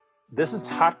This is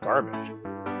hot garbage.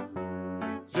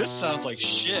 This sounds like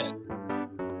shit.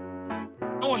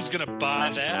 No one's gonna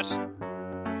buy that.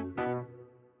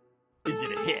 Is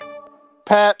it a hit?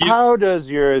 Pat, how does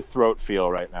your throat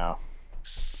feel right now?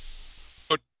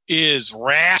 It is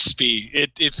raspy.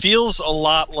 It feels a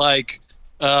lot like,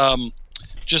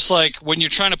 just like when you're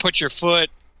trying to put your foot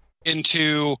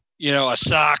into, a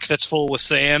sock that's full with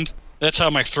sand. That's how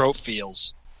my throat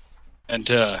feels. And,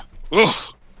 I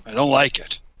don't like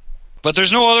it. But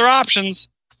there's no other options,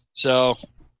 so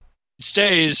it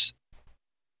stays.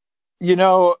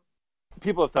 People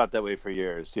have thought that way for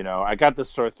years. I got the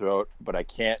sore throat, but I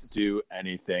can't do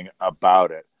anything about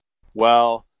it.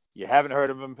 Well, you haven't heard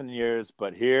of them in years,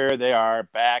 but here they are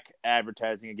back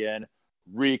advertising again.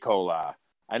 Ricola.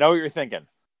 I know what you're thinking.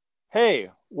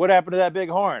 Hey, what happened to that big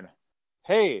horn?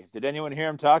 Hey, did anyone hear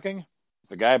him talking? If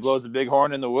the guy blows a big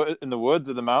horn in the woods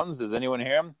or the mountains, does anyone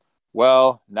hear him?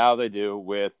 Well, now they do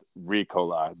with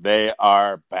Ricola. They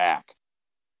are back.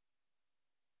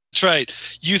 That's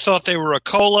right. You thought they were a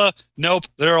cola. Nope,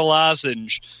 they're a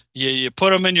lozenge. You put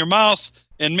them in your mouth,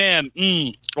 and man,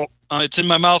 it's in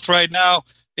my mouth right now,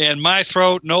 and my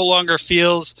throat no longer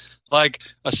feels like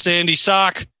a sandy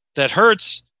sock that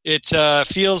hurts. It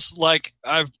feels like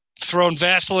I've thrown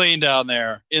Vaseline down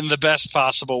there in the best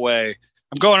possible way.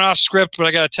 I'm going off script, but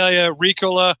I got to tell you,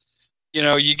 Ricola,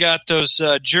 you got those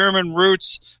German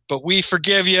roots, but we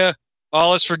forgive you.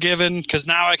 All is forgiven, because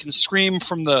now I can scream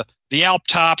from the Alp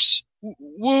tops.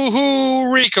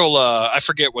 Woohoo, Ricola! I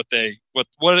forget what they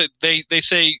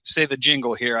say the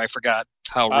jingle here. I forgot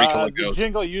how Ricola goes. The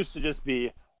jingle used to just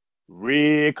be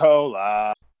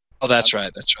Ricola. Oh, that's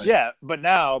right. That's right. Yeah, but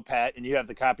now, Pat, and you have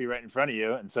the copy right in front of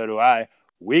you, and so do I.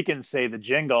 We can say the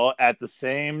jingle at the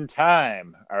same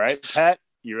time. All right, Pat,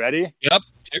 you ready? Yep.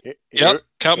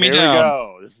 Count me down. Here we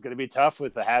go. This is going to be tough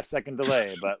with a half-second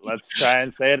delay, but let's try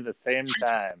and say it at the same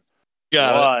time.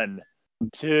 Got 1,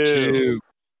 2,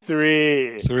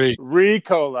 3.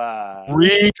 Ricola.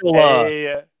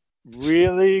 A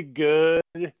really good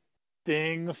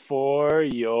thing for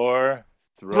your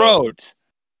throat.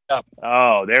 Yep.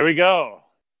 Oh, there we go.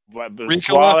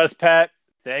 Flawless, Pat.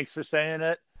 Thanks for saying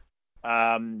it.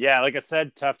 Like I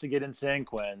said, tough to get in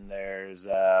sync when there's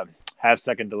a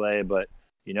half-second delay, but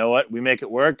you know what? We make it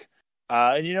work.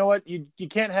 And you know what? You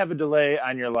can't have a delay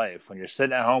on your life. When you're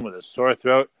sitting at home with a sore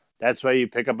throat, that's why you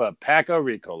pick up a pack of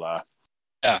Ricola.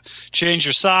 Yeah. Change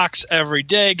your socks every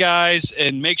day, guys,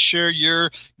 and make sure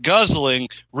you're guzzling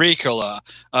Ricola.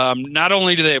 Not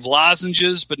only do they have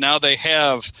lozenges, but now they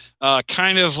have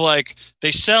kind of like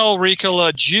they sell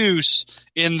Ricola juice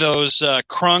in those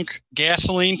Crunk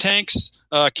gasoline tanks,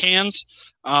 cans.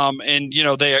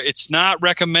 It's not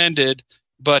recommended,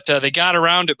 but they got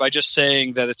around it by just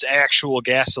saying that it's actual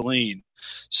gasoline.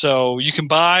 So you can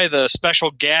buy the special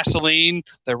gasoline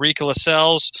that Ricola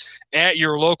sells at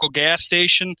your local gas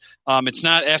station. It's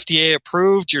not FDA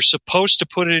approved. You're supposed to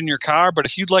put it in your car, but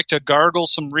if you'd like to gargle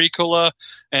some Ricola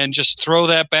and just throw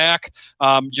that back,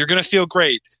 you're going to feel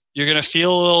great. You're going to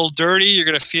feel a little dirty. You're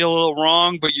going to feel a little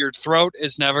wrong, but your throat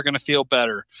is never going to feel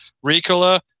better.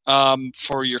 Ricola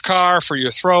for your car, for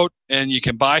your throat, and you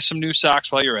can buy some new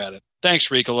socks while you're at it. Thanks,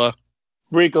 Ricola.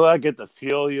 Ricola, get the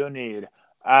fuel you need.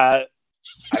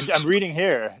 I'm reading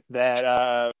here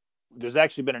that there's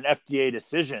actually been an FDA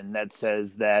decision that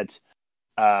says that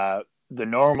the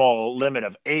normal limit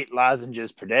of 8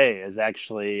 lozenges per day is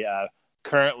actually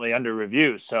currently under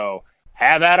review. So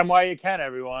have at them while you can,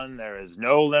 everyone. There is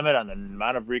no limit on the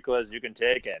amount of Ricolas you can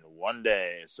take in one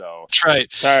day. So that's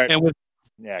right. Start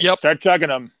chugging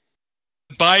them.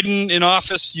 Biden in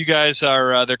office, you guys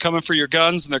are they're coming for your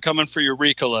guns and they're coming for your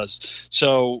Ricolas.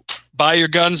 So buy your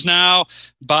guns now,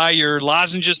 buy your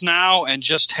lozenges now, and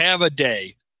just have a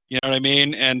day. You know what I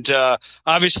mean? And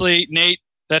obviously, Nate,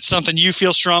 that's something you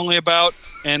feel strongly about,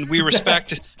 and we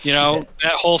respect, that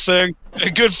whole thing.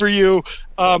 Good for you.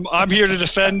 I'm here to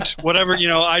defend whatever,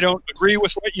 I don't agree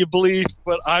with what you believe,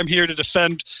 but I'm here to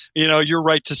defend, your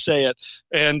right to say it.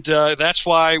 And that's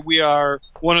why we are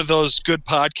one of those good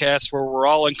podcasts where we're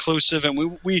all inclusive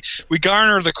and we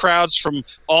garner the crowds from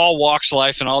all walks of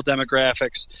life and all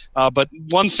demographics. But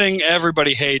one thing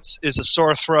everybody hates is a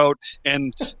sore throat,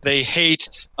 and they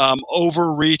hate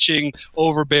overreaching,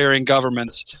 overbearing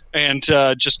governments. And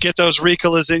just get those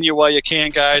Ricolas in you while you can,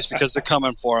 guys, because they're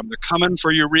coming for them. They're coming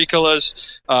for your Ricolas.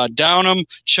 Down them,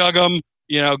 chug them,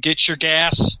 get your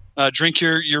gas, drink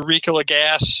your Ricola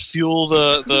gas, fuel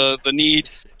the need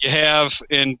you have,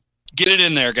 and get it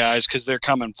in there, guys, because they're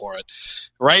coming for it.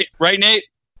 Right, Nate?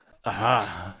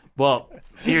 Well,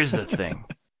 here's the thing.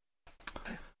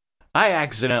 I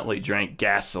accidentally drank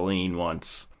gasoline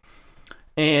once,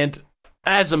 and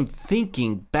as I'm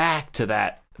thinking back to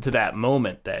that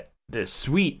moment, that this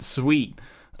sweet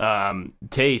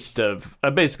taste of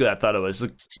basically I thought it was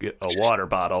a water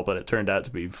bottle, but it turned out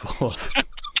to be full of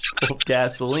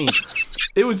gasoline.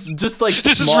 It was just like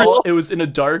small. It was in a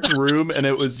dark room, and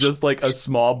it was just like a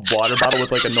small water bottle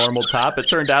with like a normal top. It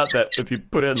turned out that if you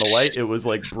put it in the light, it was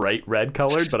like bright red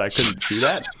colored, but I couldn't see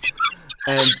that,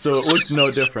 and so it looked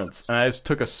no difference. And I just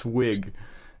took a swig.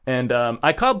 And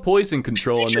I called poison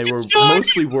control, and they were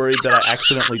mostly worried that I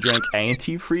accidentally drank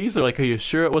antifreeze. They're like, "Are you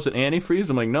sure it wasn't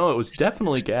antifreeze?" I'm like, "No, it was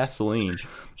definitely gasoline."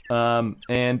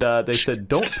 And they said,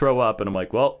 "Don't throw up." And I'm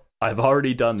like, "Well, I've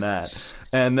already done that."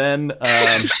 And then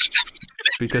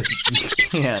because you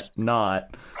can't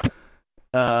not.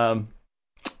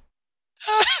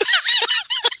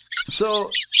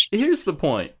 So here's the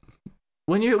point.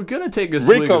 When you're going to take a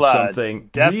swig of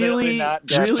something, really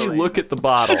look at the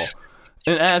bottle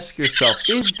and ask yourself,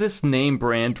 is this name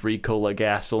brand Ricola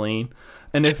gasoline?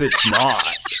 And if it's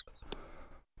not,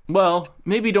 well,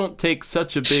 maybe don't take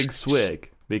such a big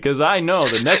swig. Because I know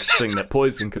the next thing that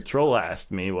Poison Control asked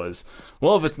me was,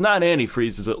 well, if it's not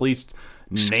antifreeze, is at least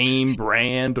name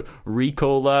brand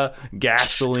Ricola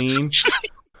gasoline,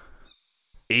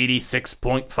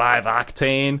 86.5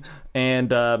 octane.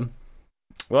 And,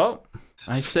 well,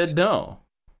 I said no.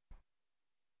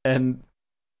 And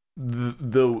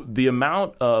the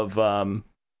amount of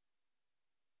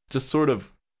just sort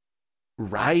of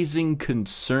rising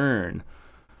concern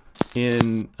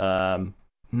in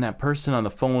that person on the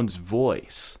phone's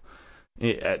voice,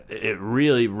 it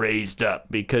really raised up,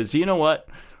 because you know what?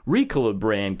 Ricola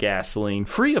brand gasoline,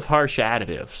 free of harsh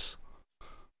additives.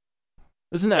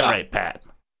 Isn't that right, Pat?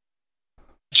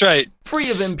 That's right.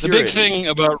 Free of impurities. The big thing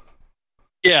about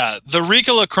the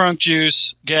Ricola Crunk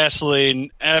Juice gasoline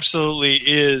absolutely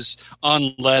is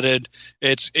unleaded.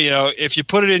 It's, if you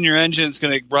put it in your engine, it's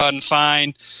going to run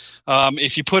fine.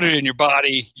 If you put it in your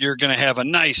body, you're going to have a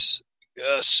nice,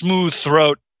 smooth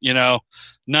throat. None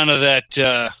of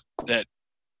that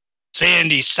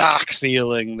sandy sock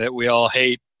feeling that we all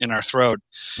hate in our throat.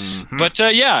 Mm-hmm. But it's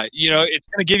going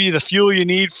to give you the fuel you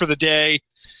need for the day.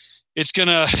 It's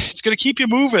gonna keep you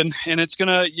moving, and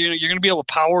you're gonna be able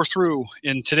to power through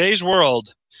in today's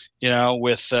world.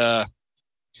 With the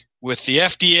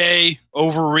FDA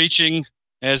overreaching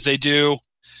as they do,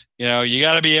 you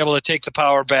got to be able to take the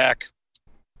power back,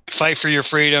 fight for your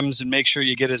freedoms, and make sure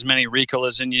you get as many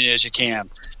Ricolas in you as you can.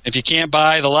 If you can't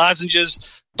buy the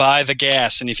lozenges, buy the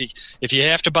gas, and if you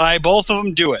have to buy both of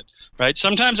them, do it. Right?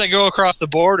 Sometimes I go across the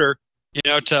border,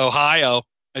 to Ohio.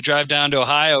 I drive down to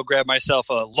Ohio, grab myself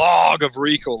a log of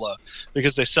Ricola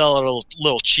because they sell it a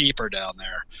little cheaper down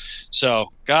there. So,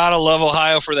 gotta love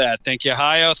Ohio for that. Thank you,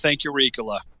 Ohio. Thank you,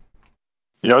 Ricola.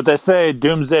 You know what they say?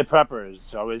 Doomsday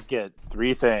preppers always get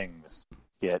three things: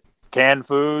 get canned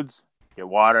foods, get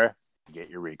water, get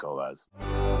your Ricolas.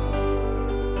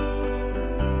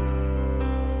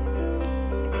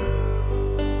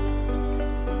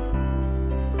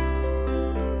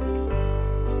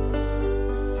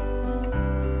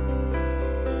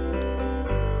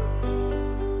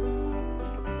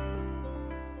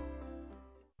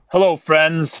 Hello,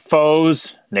 friends,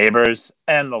 foes, neighbors,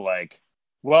 and the like.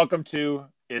 Welcome to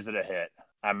Is It a Hit?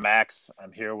 I'm Max.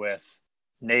 I'm here with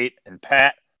Nate and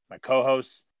Pat, my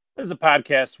co-hosts. This is a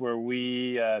podcast where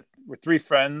we're three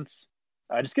friends.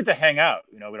 Just get to hang out.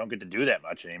 We don't get to do that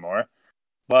much anymore.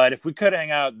 But if we could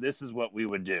hang out, this is what we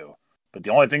would do. But the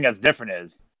only thing that's different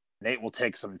is Nate will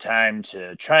take some time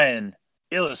to try and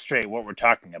illustrate what we're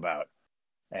talking about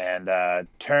and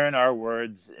turn our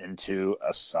words into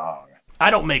a song. I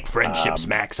don't make friendships,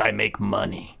 Max. I make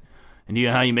money. And do you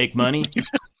know how you make money?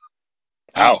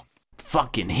 How?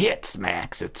 Fucking hits,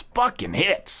 Max. It's fucking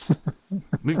hits.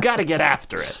 We've got to get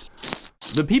after it.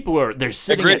 The people they're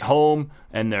sitting at home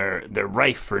and they're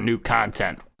rife for new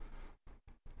content.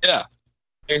 Yeah,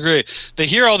 I agree. They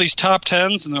hear all these top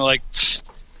tens and they're like,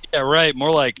 yeah, right.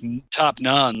 More like top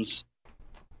nuns.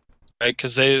 Right?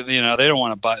 Because they don't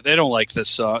want to buy. They don't like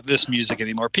this music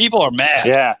anymore. People are mad.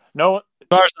 Yeah. No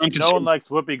No one likes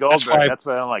Whoopi Goldberg. That's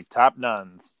why I don't like top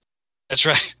nuns. That's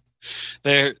right.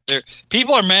 They're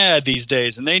people are mad these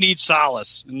days, and they need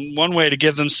solace. And one way to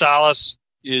give them solace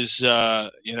is, we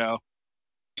got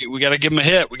to give them a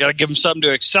hit. We got to give them something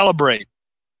to celebrate,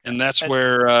 and that's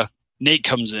where Nate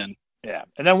comes in. Yeah,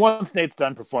 and then once Nate's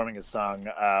done performing his song,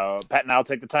 Pat and I'll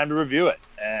take the time to review it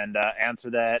and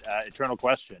answer that eternal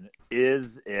question: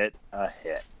 is it a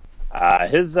hit?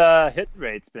 His hit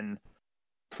rate's been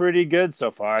pretty good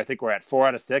so far. I think we're at 4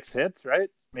 out of 6 hits, right?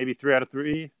 Maybe 3 out of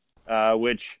 3,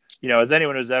 which, as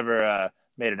anyone who's ever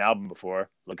made an album before,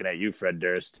 looking at you, Fred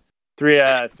Durst, 3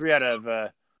 out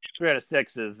of 3 out of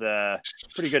 6 is a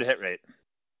pretty good hit rate.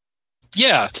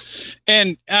 Yeah,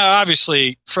 and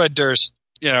obviously Fred Durst,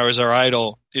 is our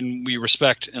idol, and we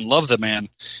respect and love the man.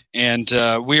 And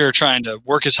we are trying to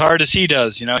work as hard as he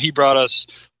does. He brought us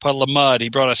Puddle of Mud. He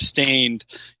brought us Stained.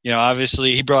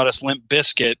 Obviously he brought us Limp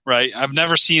Bizkit, right? I've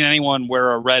never seen anyone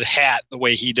wear a red hat the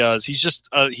way he does. He's just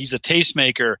he's a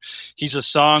tastemaker. He's a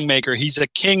song maker. He's a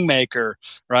king maker,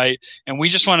 right? And we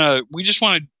just want to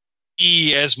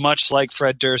be as much like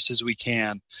Fred Durst as we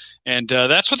can. And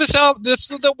that's what this album,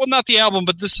 well, not the album,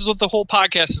 but this is what the whole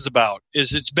podcast is about.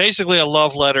 It's basically a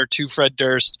love letter to Fred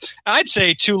Durst. I'd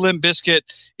say to Limp Bizkit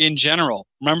in general.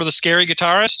 Remember the scary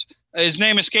guitarist? His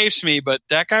name escapes me, but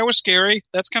that guy was scary.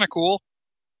 That's kind of cool.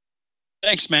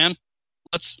 Thanks, man.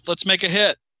 Let's make a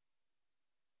hit.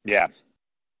 Yeah.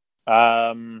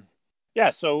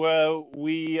 So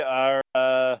we are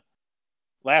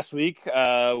last week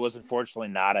was unfortunately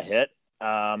not a hit.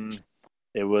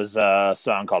 It was a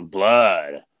song called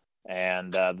Blood.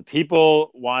 And the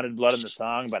people wanted blood in the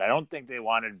song, but I don't think they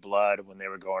wanted blood when they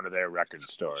were going to their record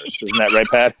stores. Isn't that right,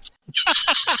 Pat?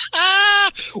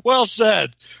 Well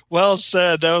said. Well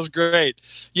said. That was great.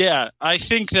 Yeah, I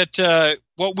think that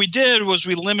what we did was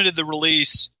we limited the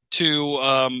release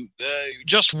to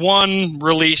just one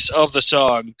release of the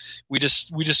song. We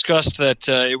discussed that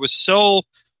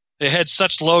it had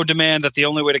such low demand that the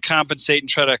only way to compensate and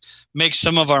try to make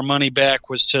some of our money back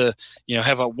was to,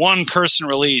 have a one-person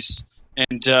release.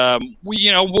 And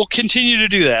we'll continue to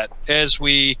do that as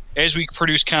we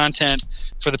produce content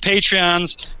for the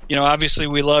Patreons. Obviously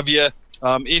we love you.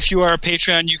 If you are a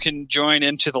Patreon, you can join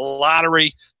into the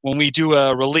lottery when we do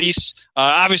a release.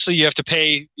 Obviously, you have to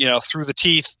pay, through the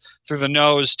teeth, through the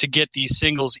nose to get these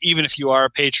singles, even if you are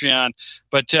a Patreon.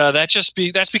 But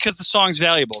that's because the song's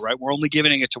valuable, right? We're only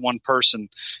giving it to one person.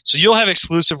 So you'll have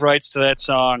exclusive rights to that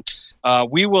song.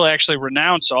 We will actually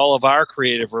renounce all of our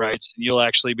creative rights, and you'll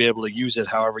actually be able to use it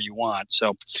however you want.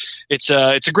 So it's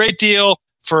a great deal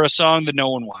for a song that no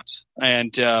one wants.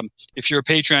 And if you're a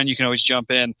Patreon, you can always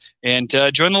jump in and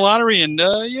join the lottery and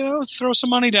throw some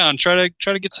money down. Try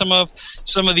to get some of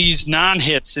these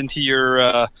non-hits into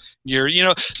your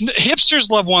hipsters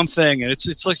love one thing, and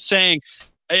it's like saying,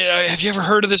 have you ever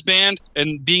heard of this band?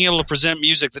 And being able to present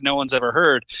music that no one's ever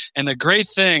heard. And the great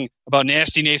thing about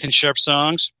Nasty Nathan Sharp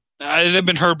songs, they've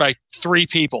been heard by 3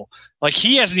 people. Like,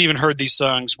 he hasn't even heard these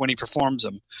songs when he performs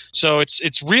them. So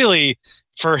it's really,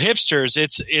 for hipsters,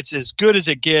 it's as good as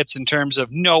it gets in terms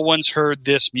of no one's heard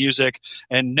this music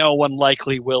and no one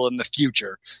likely will in the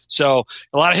future. So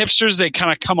a lot of hipsters, they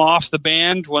kind of come off the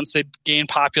band once they gain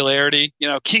popularity.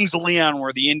 Kings of Leon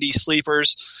were the indie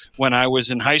sleepers when I was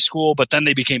in high school, but then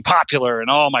they became popular, and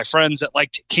all my friends that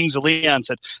liked Kings of Leon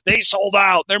said they sold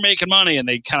out, they're making money, and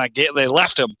they they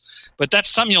left them. But that's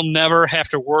something you'll never have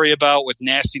to worry about with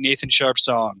Nasty Nathan Sharp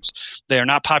songs. They are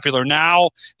not popular now.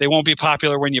 They won't be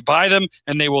popular when you buy them,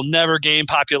 and they will never gain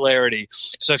popularity.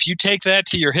 So if you take that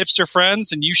to your hipster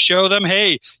friends and you show them,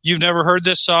 hey, you've never heard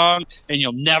this song and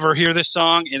you'll never hear this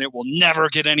song and it will never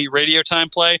get any radio time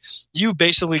play, you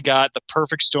basically got the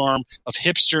perfect storm of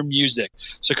hipster music.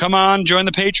 So come on, join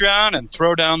the Patreon and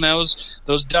throw down those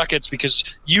ducats,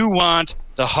 because you want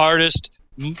the hardest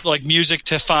music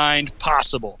to find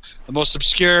possible, the most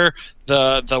obscure,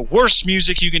 the worst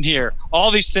music you can hear.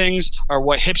 All these things are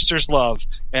what hipsters love,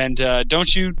 and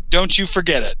don't you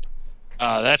forget it.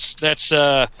 That's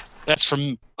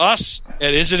from us.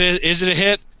 And is it a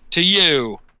hit to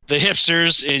you, the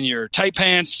hipsters in your tight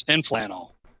pants and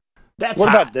flannel? That's what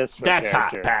hot. About this? That's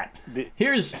character? Hot, Pat.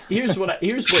 Here's what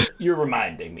you're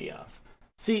reminding me of.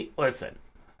 See, listen.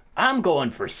 I'm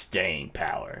going for staying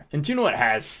power. And do you know what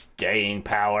has staying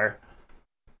power?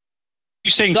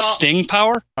 You saying sting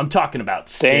power? I'm talking about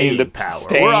staying power.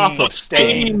 We're off of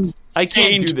Stain. I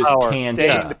can't do this tantra.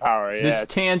 Staying power, yeah. This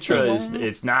tantra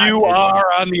is not. You are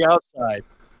on the outside.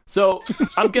 So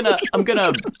I'm gonna.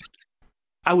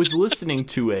 I was listening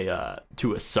to a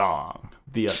song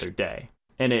the other day,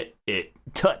 and it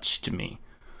touched me.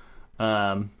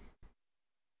 Touched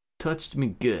me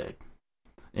good.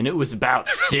 And it was about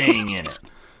Sting in it.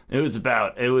 It was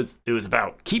about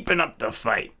keeping up the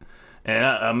fight.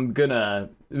 And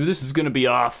this is gonna be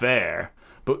off air,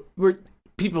 but we'll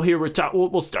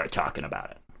start talking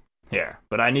about it here.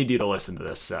 But I need you to listen to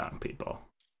this song, people.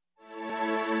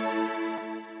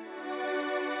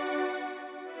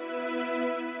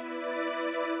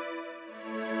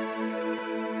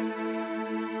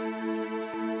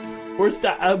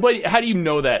 How do you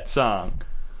know that song?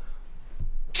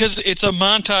 Because it's a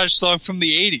montage song from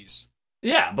the 80s.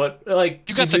 Yeah, but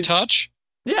you got the touch?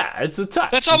 Yeah, it's a touch.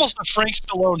 That's almost a Frank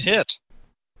Stallone hit.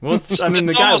 Well, I mean,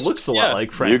 the guy looks a lot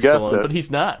like Frank Stallone, but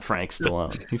he's not Frank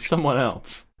Stallone. He's someone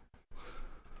else.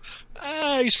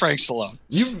 He's Frank Stallone.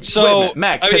 Wait a minute,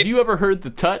 Max, have you ever heard The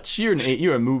Touch?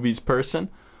 You're a movies person.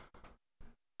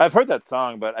 I've heard that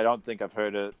song, but I don't think I've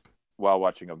heard it while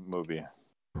watching a movie.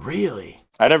 Really?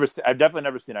 I've definitely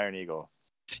never seen Iron Eagle.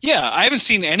 Yeah, I haven't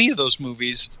seen any of those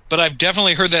movies, but I've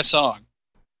definitely heard that song.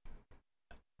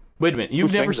 Wait a minute,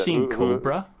 you've never seen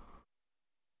Cobra?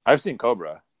 I've seen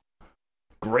Cobra.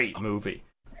 Great movie.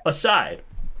 Aside,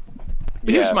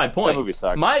 here's my point. That movie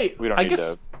sucks.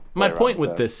 My point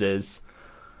with this is,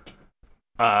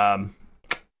 after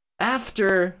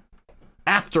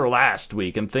last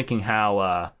week, I'm thinking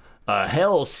how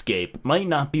Hellscape might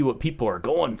not be what people are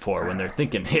going for when they're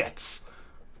thinking hits.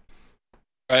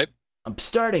 Right. I'm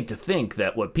starting to think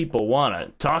that what people want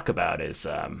to talk about is,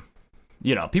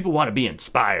 people want to be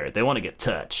inspired. They want to get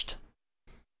touched.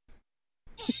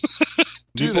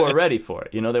 People are ready for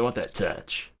it. They want that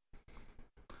touch.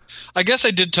 I guess I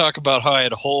did talk about how I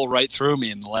had a hole right through me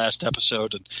in the last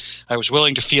episode, and I was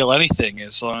willing to feel anything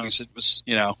as long as it was,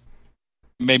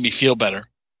 made me feel better.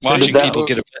 Watching people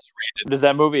get eviscerated. Does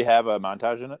that movie have a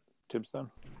montage in it? Tombstone?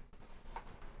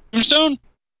 Tombstone?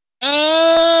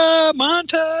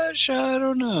 Montage? I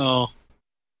don't know.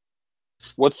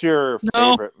 What's your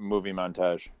favorite movie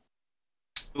montage?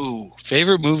 Ooh,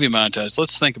 favorite movie montage.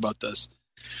 Let's think about this.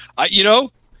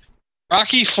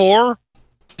 Rocky IV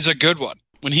is a good one.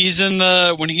 When he's in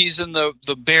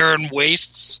the barren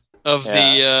wastes of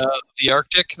the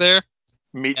Arctic there.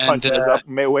 Meat punches up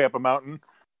way up a mountain.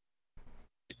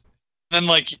 And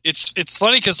it's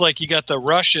funny because you got the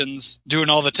Russians doing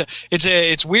all the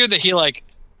it's weird that he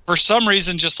for some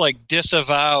reason just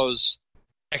disavows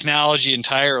technology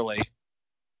entirely.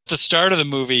 At the start of the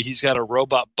movie, he's got a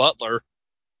robot butler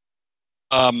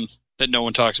that no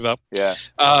one talks about. Yeah.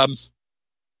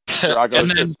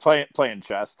 Drago's just playing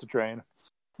chess to train.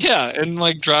 Yeah, and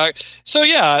So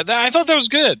yeah, I thought that was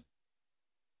good.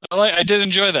 I did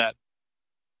enjoy that.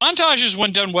 Montages,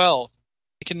 when done well,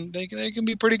 they can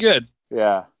be pretty good.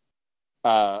 Yeah.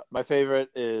 My favorite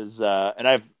is, and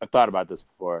I've thought about this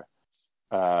before,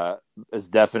 is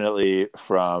definitely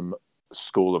from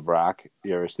School of Rock.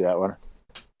 You ever see that one?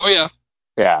 Oh yeah.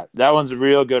 Yeah, that one's a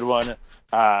real good one.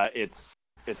 It's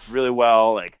really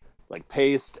well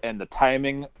paced, and the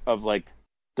timing of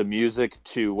the music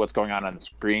to what's going on the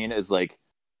screen is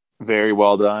very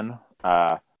well done.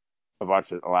 I've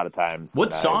watched it a lot of times.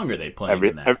 What song are they playing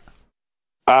in that?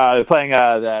 They're playing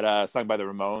that song by the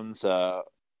Ramones.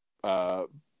 My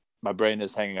Brain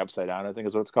is Hanging Upside Down, I think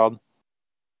is what it's called.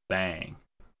 Bang.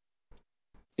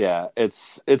 Yeah,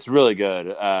 it's really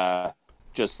good.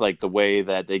 Just the way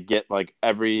that they get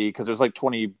because there's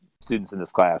 20 students in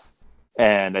this class,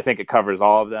 and I think it covers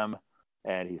all of them,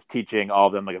 and he's teaching all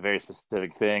of them a very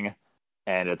specific thing,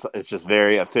 and it's just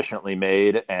very efficiently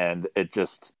made, and it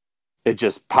just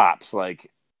pops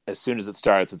as soon as it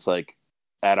starts. It's at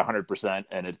 100%,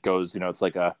 and it goes. It's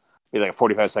maybe a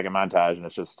 45-second montage, and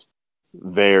it's just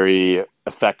very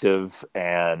effective,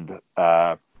 and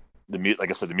like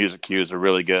I said, the music cues are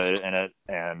really good in it,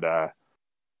 and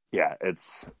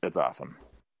it's awesome.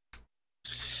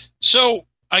 So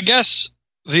I guess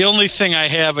the only thing I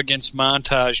have against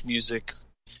montage music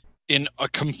in a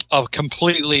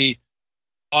completely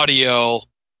audio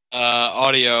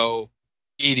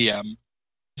medium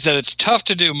is that it's tough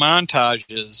to do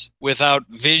montages without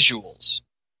visuals,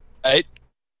 right?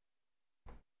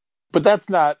 But that's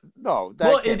not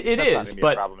it is,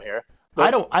 but problem here.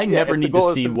 I never need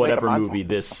to see whatever movie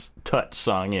this Touch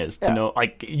song is to know.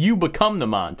 You become the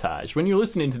montage when you're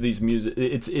listening to these music.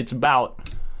 It's about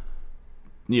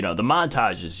the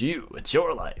montage is you. It's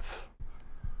your life.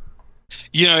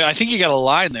 I think you got a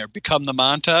line there. Become the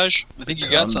montage. I think you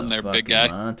got something there, big guy.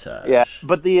 Montage. Yeah,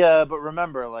 but but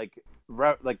remember,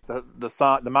 the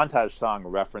song, the montage song,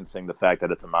 referencing the fact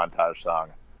that it's a montage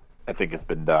song. I think it's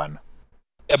been done.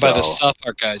 Yeah, by the South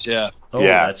Park guys. Yeah. Oh,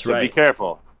 yeah, that's right. Be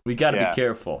careful. We got to be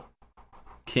careful.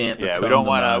 Can't. Yeah, we don't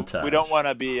want to. We don't want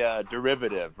to be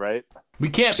derivative, right? We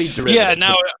can't be derivative. Yeah,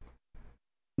 now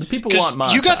the people want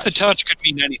montages. You got the touch could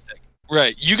mean anything,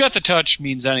 right? You got the touch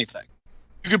means anything.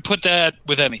 You could put that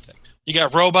with anything. You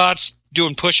got robots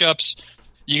doing push-ups.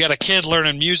 You got a kid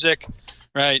learning music,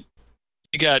 right?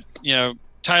 You got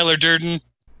Tyler Durden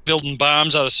building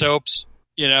bombs out of soaps.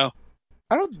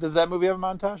 Does that movie have a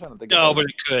montage? I don't think. No, but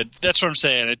it could. That's what I'm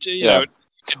saying. There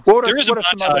is a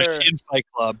montage in Fight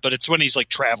Club, but it's when he's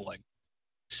traveling.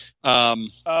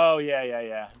 Oh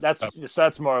yeah.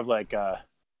 That's more of like a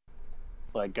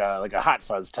Hot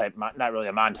Fuzz type. Not really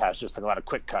a montage, just a lot of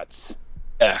quick cuts.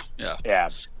 Yeah. Yeah.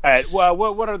 All right. Well,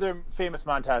 what other famous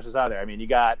montages are there? I mean, you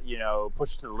got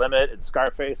Push to the Limit and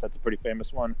Scarface. That's a pretty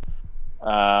famous one.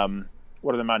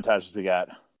 What other montages we got?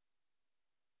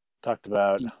 Talked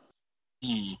about.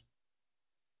 Nate,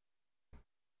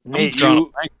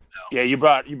 you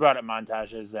brought up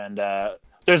montages, and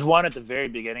there's one at the very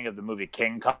beginning of the movie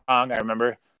King Kong. I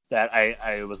remember that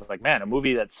I was like, man, a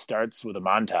movie that starts with a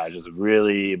montage is a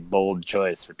really bold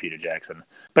choice for Peter Jackson.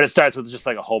 But it starts with just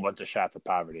like a whole bunch of shots of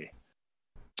poverty.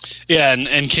 Yeah,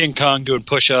 and King Kong doing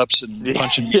push-ups and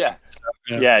punching.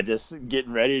 Yeah, just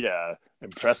getting ready to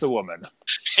impress a woman.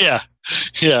 Yeah.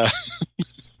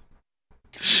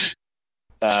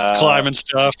 Climbing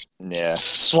stuff. Yeah.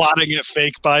 Swatting at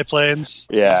fake biplanes.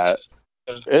 Yeah.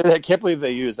 I can't believe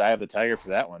they used Eye of the Tiger for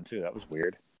that one, too. That was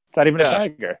weird. It's not even a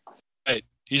tiger. Right.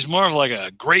 He's more of like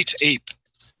a great ape.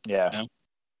 Yeah.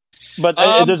 But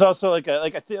there's also I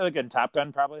feel like in Top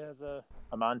Gun probably has a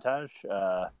montage,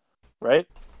 right?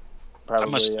 Probably,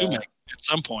 I'm assuming at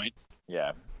some point.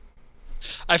 Yeah.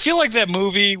 I feel like that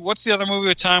movie. What's the other movie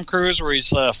with Tom Cruise where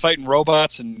he's fighting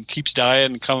robots and keeps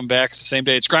dying and coming back the same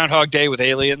day? It's Groundhog Day with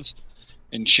aliens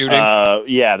and shooting.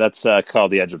 Yeah, that's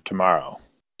called The Edge of Tomorrow.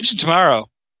 Edge of Tomorrow.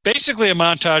 Basically a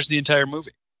montage of the entire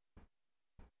movie.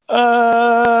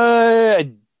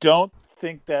 I don't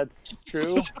think that's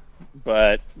true,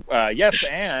 but yes,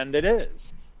 and it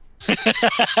is.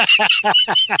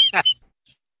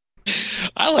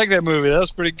 I like that movie. That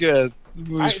was pretty good. The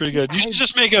movie's pretty good. You should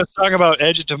just make a song about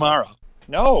Edge of Tomorrow.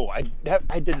 No, I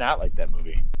did not like that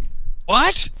movie.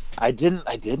 What? I didn't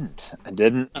like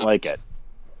it.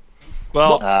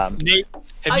 Well, Nate,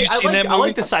 have you seen that movie? I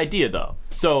like this idea though.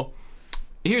 So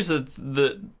here's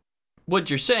what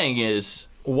you're saying is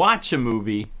watch a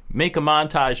movie, make a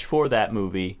montage for that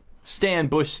movie, Stan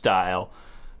Bush style,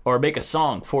 or make a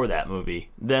song for that movie.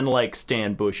 Then like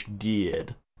Stan Bush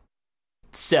did,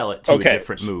 sell it to a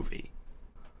different movie.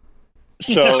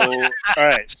 So, all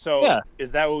right. So,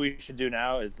 is that what we should do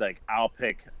now? Is like I'll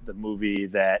pick the movie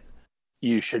that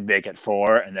you should make it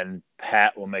for, and then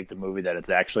Pat will make the movie that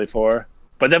it's actually for.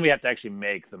 But then we have to actually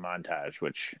make the montage,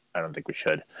 which I don't think we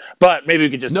should. But maybe we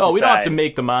could just we don't have to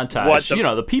make the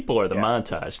montage. The people are the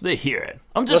montage. They hear it.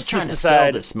 I'm just trying to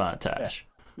sell this montage.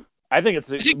 Yeah. I think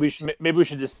we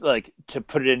should just like to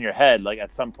put it in your head. Like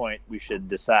at some point we should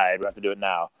decide. We have to do it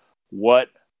now. What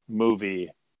movie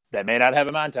that may not have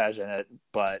a montage in it,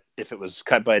 but if it was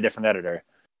cut by a different editor,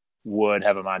 would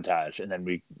have a montage, and then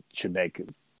we should make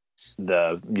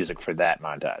the music for that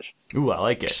montage. Ooh, I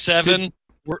like it. 7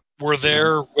 were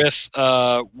there with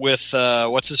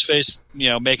what's his face,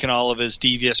 making all of his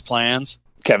devious plans.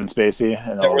 Kevin Spacey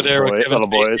and all were there with little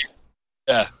boys.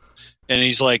 Yeah. And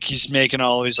he's making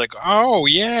all. He's like, oh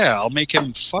yeah, I'll make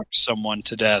him fuck someone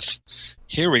to death.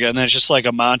 Here we go. And then it's just like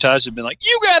a montage of being like,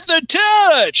 you got the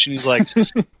touch, and he's like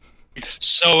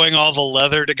sewing all the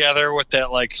leather together with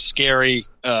that like scary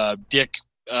dick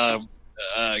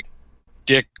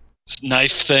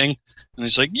knife thing. And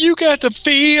he's like, you got the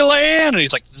feeling, and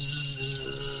he's like,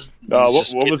 what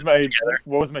was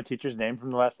my teacher's name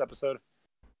from the last episode?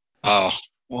 Oh,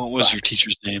 what was your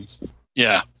teacher's name?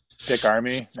 Yeah, Dick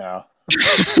Army. No.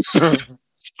 Something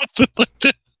like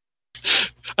that.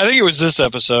 I think it was this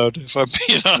episode, if I'm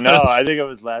being honest. No, I think it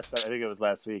was last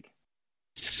week.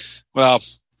 Well,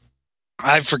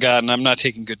 I've forgotten. I'm not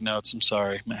taking good notes. I'm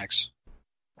sorry, Max.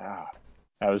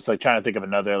 I was like trying to think of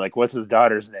another, like, what's his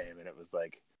daughter's name? And it was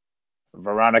like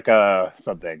Veronica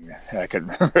something. I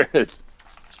couldn't remember his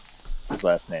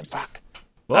last name. Fuck.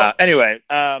 Well, anyway,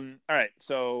 all right.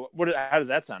 So how does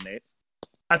that sound, Nate?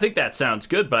 I think that sounds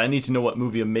good, but I need to know what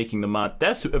movie I'm making the montage.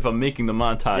 That's if I'm making the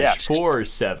montage for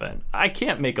 7. I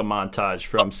can't make a montage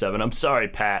from 7. I'm sorry,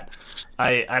 Pat.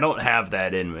 I don't have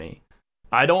that in me.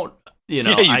 I don't,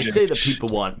 I say that people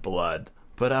want blood,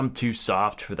 but I'm too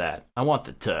soft for that. I want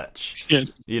the touch.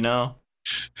 Yeah.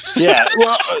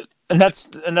 Well, and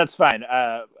that's fine.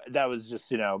 That was just,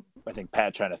 I think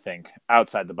Pat trying to think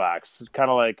outside the box.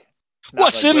 Kind of like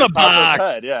what's in the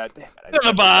box? Yeah, damn it. In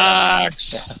the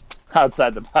box. Yeah.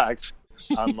 Outside the box,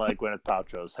 unlike Gwyneth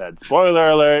Paltrow's head.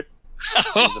 Spoiler alert.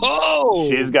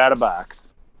 She's got a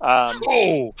box.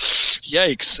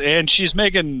 Yikes. And she's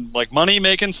making money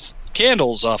making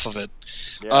candles off of it.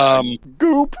 Yeah,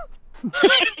 goop.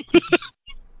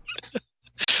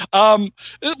 Well,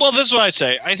 this is what I'd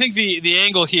say. I think the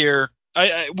angle here,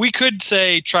 we could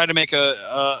say try to make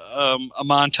a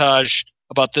montage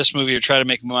about this movie or try to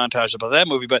make a montage about that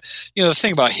movie, but the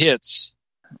thing about hits,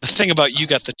 the thing about You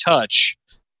Got the Touch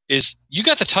is You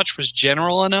Got the Touch was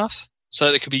general enough so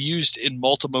that it could be used in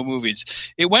multiple movies.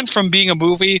 It went from being a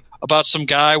movie about some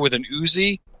guy with an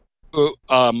Uzi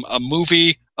a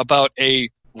movie about a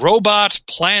robot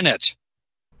planet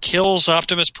kills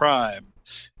Optimus Prime,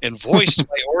 and voiced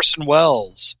by Orson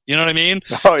Welles. You know what I mean?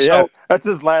 Oh yeah, that's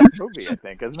his last movie, I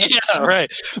think, isn't it? Yeah,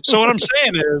 right. So what I'm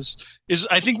saying is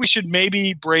I think we should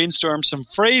maybe brainstorm some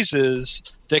phrases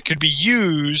that could be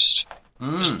used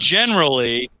just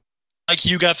generally, like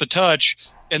 "you got the touch,"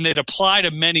 and they'd apply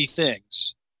to many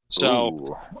things. So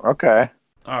Ooh, okay.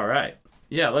 All right.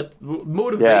 Yeah,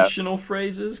 motivational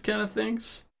phrases kind of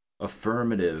things.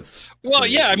 Affirmative. Well,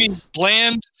 phrases. yeah, I mean,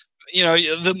 bland. You know,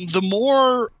 the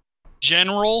more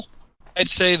general, I'd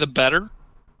say, the better.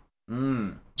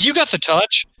 You got the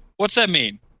touch. What's that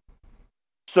mean?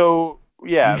 So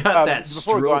yeah, you got that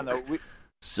before stroke, we go on, though,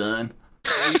 son.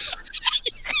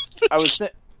 I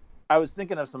was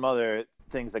thinking of some other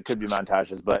things that could be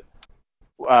montages, but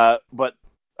a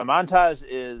montage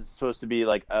is supposed to be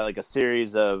like a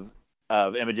series of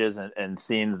images and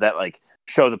scenes that like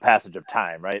show the passage of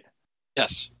time, right?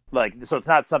 Yes. Like, so it's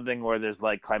not something where there's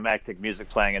like climactic music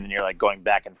playing and then you're like going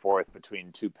back and forth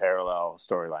between two parallel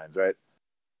storylines, right?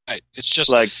 Right. It's just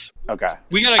like, okay.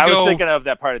 We gotta I go. was thinking of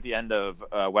that part at the end of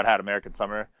Wet Hot American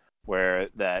Summer where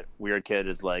that weird kid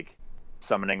is like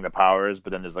summoning the powers,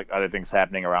 but then there's like other things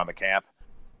happening around the camp.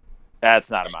 That's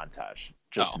not a montage,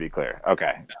 just to be clear.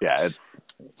 Okay. Yeah, it's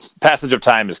passage of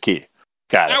time is key.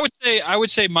 Got it. I would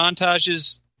say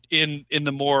montages in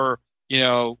the more, you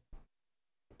know,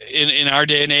 in our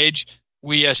day and age,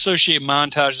 we associate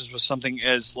montages with something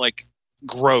as like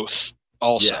growth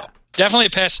also. Yeah. Definitely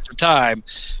a passage of time,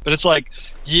 but it's like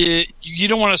you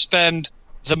don't want to spend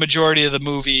the majority of the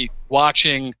movie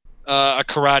watching a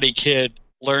karate kid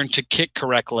learn to kick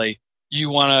correctly.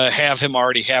 You want to have him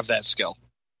already have that skill,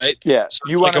 right? Yeah, so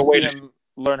you want to see him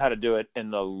learn how to do it in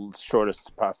the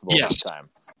shortest possible time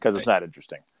because it's not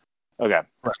interesting. Okay.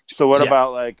 Right. So what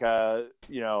about like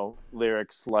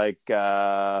lyrics like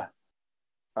so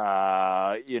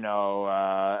in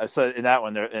that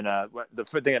one the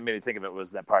thing that made me think of it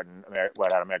was that part in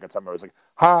Wet Hot American Summer was like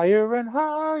higher and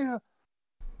higher.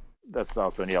 That's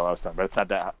also an ELO song, but it's not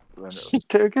that.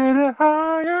 Taking it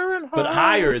higher and higher. But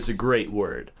higher is a great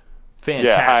word.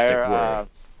 Fantastic word.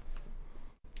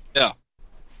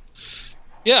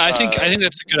 Yeah, I think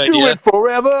that's a good idea. Do it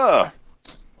forever.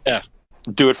 Yeah.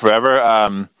 Do it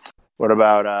forever. What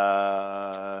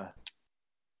about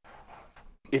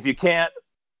if you can't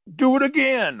do it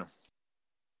again?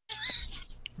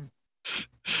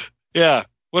 Yeah.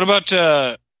 What about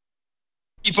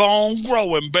keep on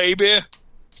growing, baby?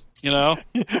 You know?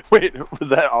 Wait, was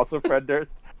that also Fred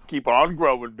Durst? Keep on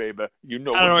growing, baby. You know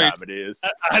what time it is.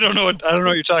 I don't know what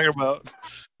you're talking about.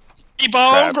 Keep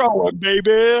on growing,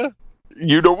 baby.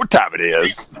 You know what time it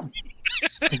is.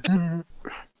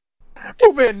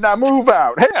 Move in, now move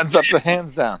out. Hands up, the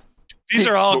hands down. These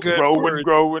are all good. Growing.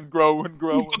 Growing.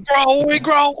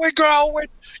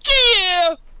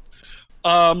 Yeah.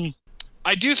 I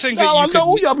do think that I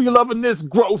know y'all be loving this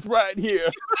growth right here.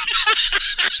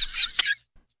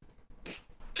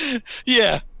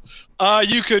 Yeah.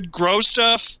 You could grow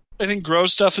stuff. I think grow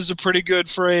stuff is a pretty good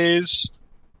phrase.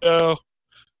 You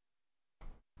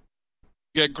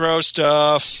got grow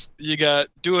stuff. You got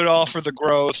do it all for the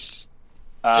growth.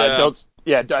 I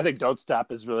think don't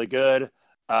stop is really good.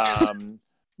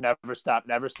 Never stop,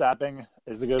 never stopping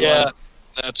is a good one. Yeah,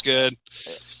 that's good.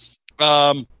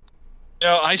 I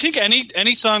think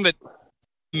any song that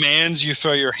demands you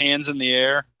throw your hands in the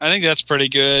air, I think that's pretty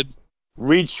good.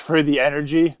 Reach for the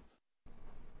energy.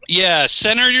 Yeah,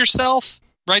 center yourself.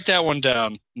 Write that one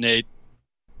down, Nate.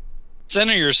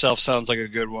 Center yourself sounds like a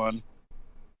good one.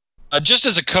 Just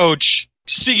as a coach,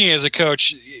 speaking as a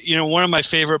coach, one of my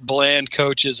favorite bland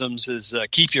coachisms is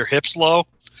keep your hips low.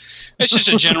 It's just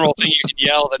a general thing you can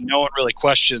yell that no one really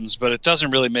questions, but it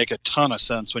doesn't really make a ton of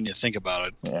sense when you think about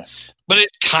it. Yeah. But it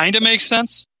kind of makes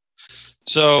sense.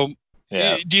 So,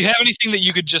 yeah. Do you have anything that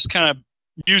you could just kind of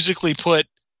musically put,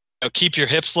 keep your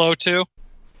hips low to?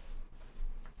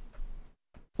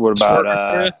 What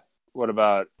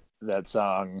about that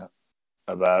song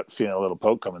about feeling a little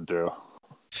poke coming through?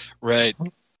 Right.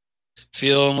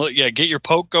 Get your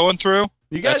poke going through.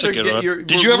 You guys are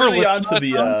Did you ever really onto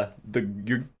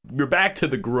you're back to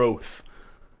the growth.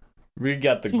 We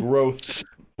got the growth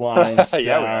lines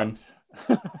down.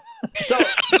 So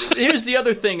here's the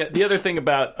other thing. The other thing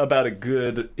about a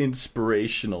good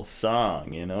inspirational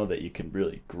song, that you can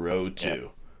really grow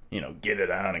to. Get it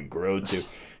on and grow to.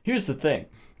 Here's the thing.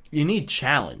 You need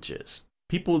challenges.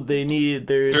 People,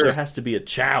 there has to be a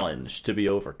challenge to be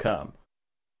overcome.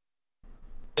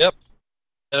 Yep.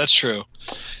 That's true.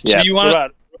 Yeah. So you want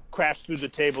to crash through the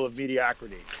table of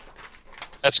mediocrity?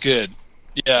 That's good.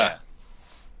 Yeah.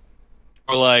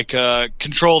 or like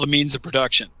control the means of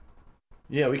production.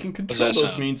 Yeah, we can control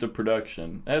those means of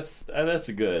production. That's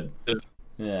a good.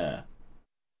 Yeah.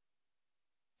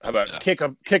 How about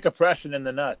kick oppression in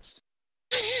the nuts?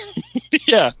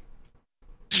 Yeah.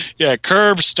 Yeah,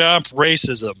 curb stomp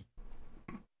racism.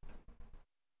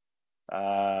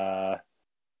 How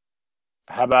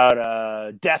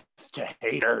about death to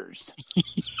haters?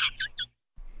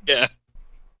 Yeah.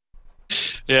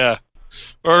 Yeah.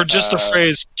 Or just the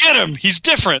phrase, get him, he's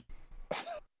different.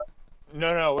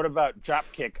 No. What about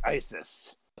dropkick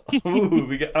ISIS? Ooh,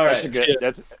 all right. That's a good.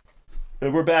 Yeah.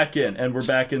 And we're back in, and we're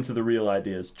back into the real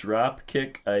ideas.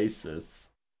 Dropkick ISIS.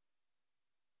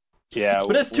 Yeah,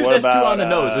 but that's too on the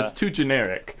nose. It's too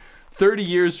generic. 30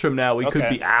 years from now, we could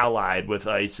be allied with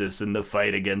ISIS in the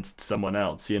fight against someone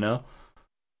else. You know?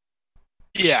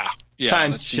 Yeah.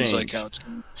 Times change. Like how it's...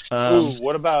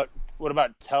 what about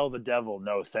tell the devil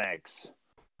no thanks?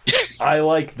 I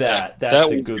like that.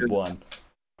 That's a good one.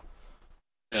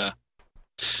 Yeah.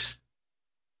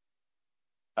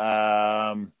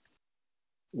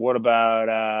 What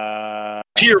about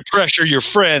peer pressure your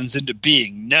friends into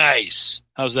being nice?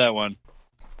 How's that one?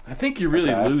 I think you're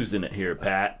really losing it here,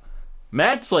 Pat.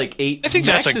 Matt's like 8. I think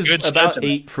Max that's a good about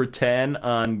sentiment. 8 for 10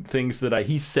 on things that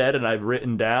he said and I've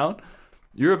written down.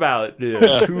 You're about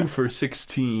 2 for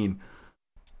 16.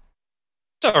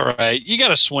 It's all right. You got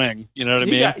to swing. You know what I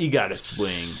mean? You got to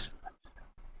swing.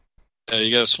 Yeah,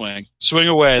 you got to swing. Swing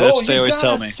away. That's what they always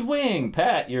tell me. Swing,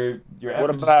 Pat. Your what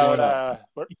about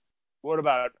what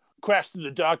about crash through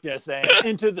the darkness and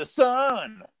into the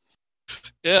sun?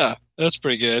 Yeah, that's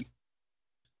pretty good.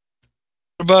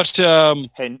 What about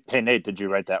Hey Nate, did you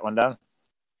write that one down?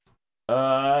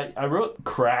 I wrote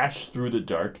crash through the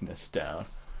darkness down.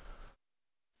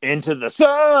 Into the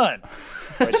sun.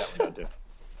 Write that one down too.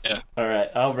 Yeah. All right,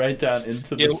 I'll write down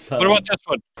into the sun. What about this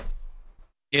one?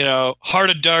 You know, heart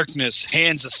of darkness,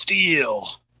 hands of steel.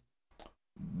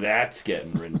 That's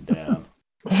getting written down.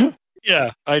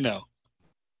 Yeah, I know.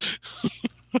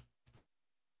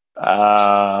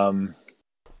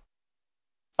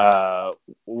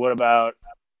 What about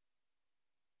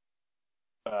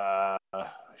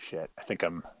shit? I think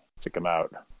I'm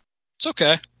out. It's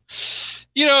okay.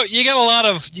 You know, you got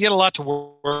a lot to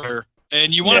work,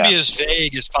 and you want to be as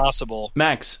vague as possible.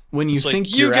 Max, when you think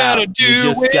like, you're out, you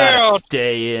just gotta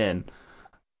stay in.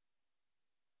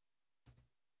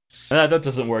 That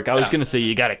doesn't work. I was gonna say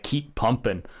you gotta keep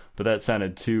pumping, but that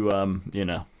sounded too, you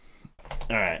know.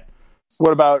 All right.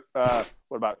 What about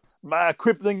my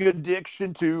crippling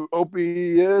addiction to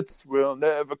opiates will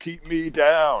never keep me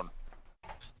down?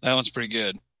 That one's pretty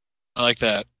good. I like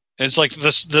that. It's like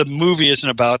the movie isn't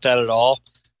about that at all.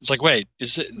 It's like, wait,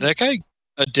 is that guy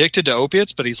addicted to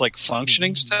opiates, but he's like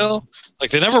functioning still?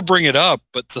 Like they never bring it up,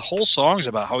 but the whole song's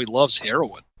about how he loves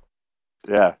heroin.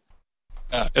 Yeah.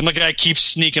 And the guy keeps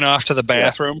sneaking off to the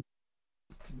bathroom.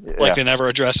 Yeah. Like they never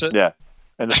address it. Yeah.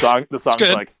 And the song's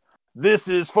like, this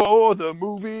is for the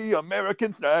movie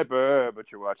American Sniper,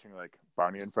 but you're watching like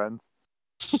Barney and Friends.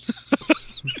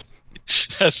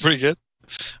 That's pretty good.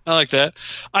 I like that.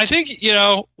 I think, you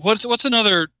know, what's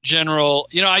another general,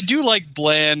 you know, I do like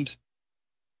bland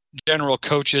general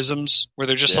coachisms where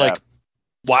they're just like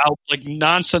wild, like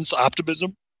nonsense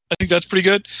optimism. I think that's pretty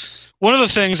good. One of the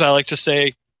things I like to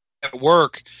say at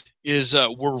work is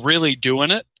we're really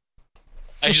doing it.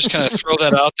 I just kind of throw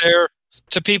that out there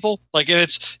to people. Like, and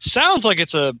it sounds like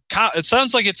it's a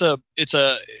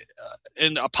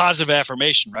positive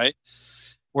affirmation, right?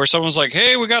 Where someone's like,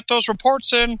 "Hey, we got those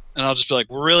reports in," and I'll just be like,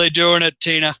 "We're really doing it,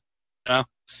 Tina," you know,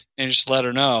 and just let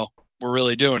her know we're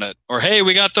really doing it. Or, "Hey,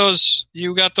 we got those.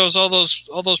 You got those. All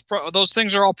those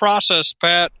things are all processed,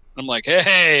 Pat." I'm like,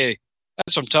 "Hey,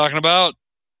 that's what I'm talking about.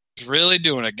 We're really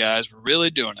doing it, guys. We're really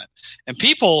doing it." And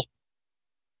people,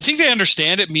 I think they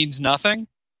understand it means nothing.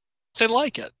 They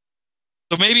like it,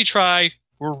 so maybe try.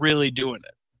 We're really doing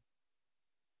it.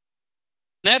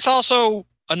 And that's also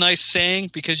a nice saying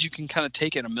because you can kind of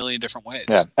take it a million different ways.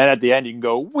 Yeah, and at the end you can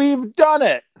go, "We've done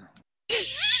it."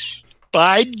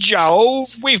 By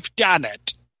Jove, we've done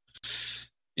it.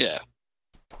 Yeah.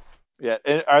 Yeah.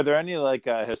 And are there any like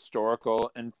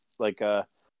historical and like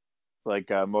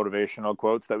motivational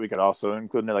quotes that we could also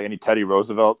include? Like any Teddy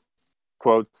Roosevelt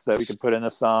quotes that we could put in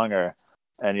the song, or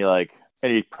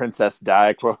any Princess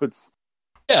Di quotes?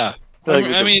 Yeah.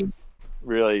 I mean,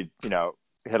 really, you know,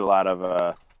 hit a lot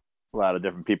of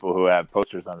different people who have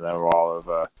posters on their wall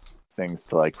of things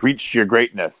to like reach your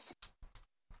greatness.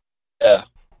 Yeah.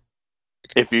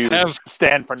 If you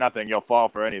stand for nothing, you'll fall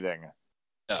for anything.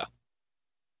 Yeah.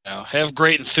 You know, have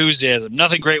great enthusiasm.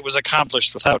 Nothing great was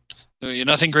accomplished without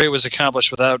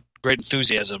great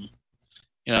enthusiasm.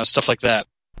 Stuff like that.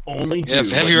 Only do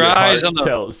have what your eyes heart on the-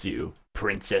 tells you,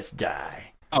 Princess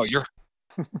Di. Oh, your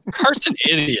heart's an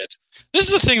idiot. This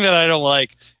is the thing that I don't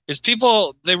like, is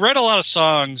people, they write a lot of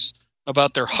songs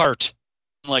about their heart,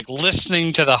 like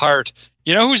listening to the heart.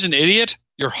 You know who's an idiot?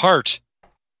 Your heart.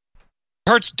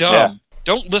 Your heart's dumb. Yeah.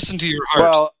 Don't listen to your heart.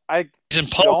 Well, It's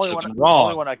impulsive and the wrong.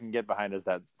 only one I can get behind is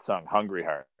that song "Hungry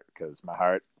Heart" because my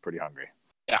heart pretty hungry.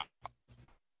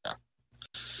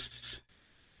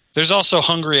 There's also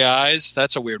Hungry Eyes.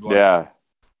 That's a weird one. Yeah,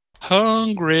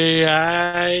 Hungry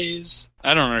Eyes.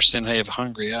 I don't understand how you have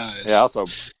hungry eyes. yeah. Also,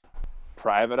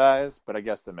 Private Eyes, but I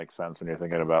guess that makes sense when you're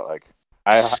thinking about like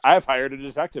I've hired a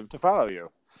detective to follow you.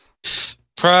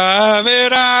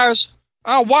 Private eyes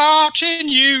are watching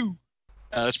you.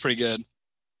 That's pretty good.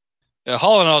 Yeah,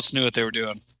 Hall & Oates knew what they were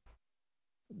doing.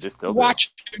 They still do.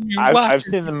 Watching you. I've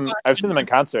seen them. I've seen them in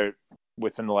concert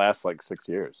within the last like 6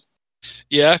 years.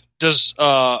 Yeah. Does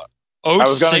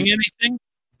Oates sing anything?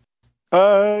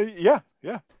 Yeah.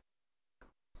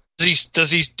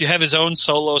 Does he have his own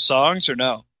solo songs or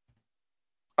no?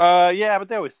 Yeah, but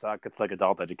they always suck. It's like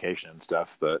adult education and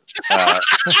stuff. But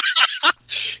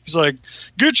he's like,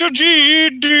 get your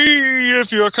GED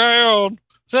if you can.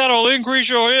 That'll increase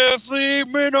your yearly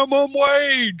minimum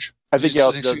wage. I think he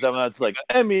also does that one that's like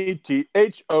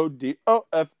METHODOFLOVE.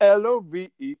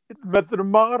 It's the method of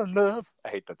modern love. I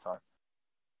hate that song.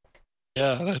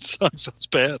 Yeah, that song sounds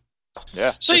bad.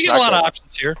 Yeah. So you get a lot of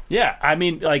options here. Yeah, I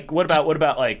mean, like, what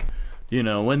about like,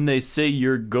 when they say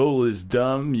your goal is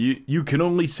dumb, you can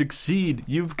only succeed.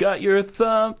 You've got your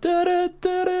thumb,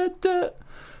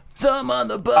 thumb on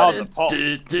the button,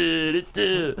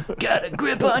 got a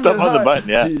grip on your heart. The button,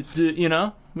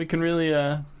 yeah. We can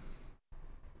really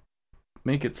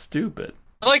make it stupid.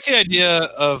 I like the idea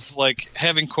of like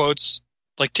having quotes,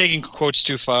 like taking quotes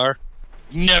too far.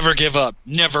 Never give up,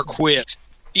 never quit.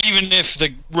 Even if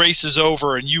the race is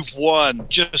over and you've won,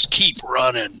 just keep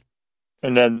running.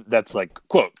 And then that's like,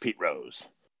 quote, Pete Rose.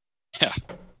 Yeah.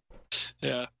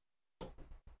 Yeah.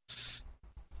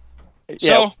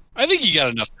 So I think you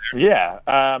got enough there. Yeah.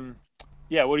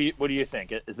 Yeah. What do you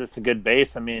think? Is this a good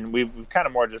base? I mean, we've kind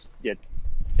of more just given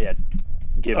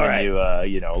you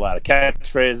a lot of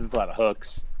catchphrases, a lot of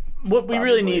hooks. What we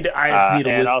really need, I just need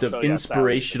a list also, of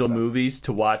inspirational movies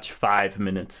to watch 5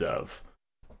 minutes of.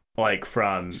 Like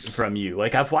from you.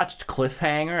 Like I've watched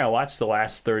Cliffhanger. I watched the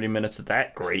last 30 minutes of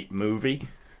that great movie.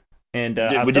 And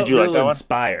I felt really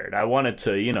inspired. I wanted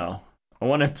to,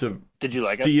 Did you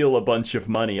like steal a bunch of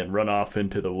money and run off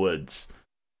into the woods.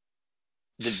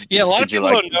 A lot of people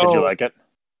don't know. Did you like it?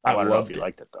 I don't know if you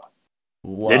liked it though.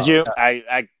 Did you?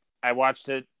 I watched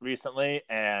it recently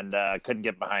and couldn't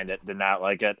get behind it. Did not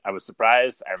like it. I was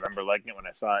surprised. I remember liking it when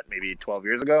I saw it maybe 12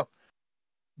 years ago.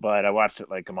 But I watched it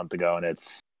like a month ago and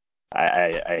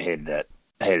I hated it.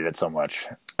 I hated it so much.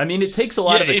 I mean, it takes a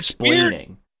lot of explaining.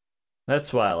 Weird.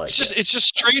 That's why I like it. It's just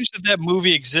strange that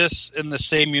movie exists in the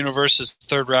same universe as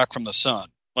Third Rock from the Sun.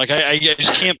 Like, I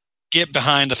just can't get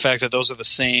behind the fact that those are the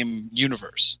same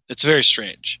universe. It's very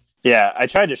strange. Yeah, I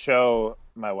tried to show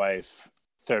my wife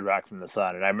Third Rock from the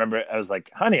Sun, and I remember I was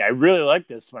like, honey, I really liked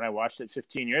this when I watched it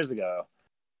 15 years ago.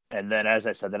 And then as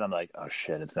I said that, I'm like, oh,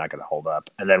 shit, it's not going to hold up.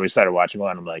 And then we started watching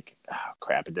one, and I'm like, oh,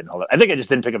 crap, it didn't hold up. I think I just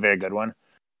didn't pick a very good one.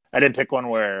 I didn't pick one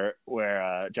where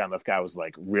John Lithgow was,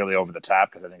 like, really over the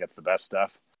top, because I think that's the best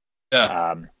stuff.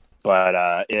 Yeah.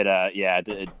 I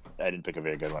didn't pick a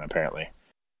very good one, apparently.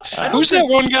 Who's that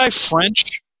one guy,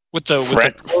 French? With the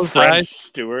French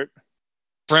Stewart.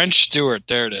 French Stewart,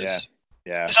 there it is.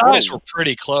 Yeah. His eyes were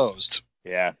pretty closed.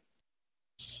 Yeah.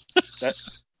 That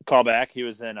callback, he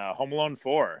was in Home Alone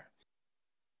 4.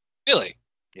 Really?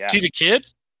 Yeah. Is he the kid?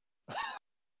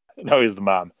 No, he's the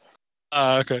mom.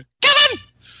 Okay. Kevin!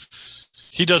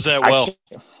 He does that well.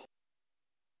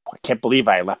 I can't believe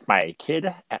I left my kid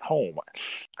at home.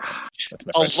 That's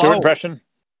my French Stewart impression.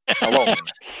 Alone.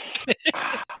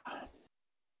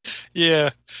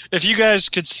 Yeah. If you guys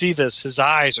could see this, his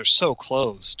eyes are so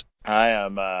closed. I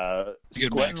am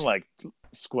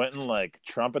squinting like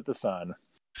Trump at the sun.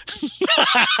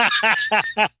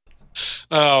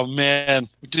 Oh man,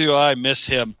 do I miss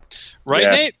him? Right,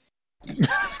 Nate?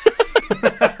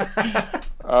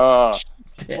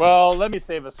 Well, let me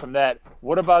save us from that.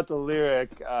 What about the lyric,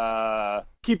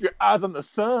 keep your eyes on the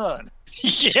sun?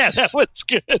 Yeah, that was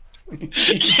good.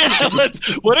 Yeah,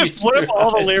 what if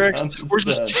all the lyrics were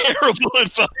just terrible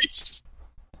advice?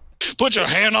 Put your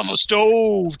hand on the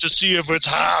stove to see if it's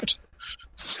hot.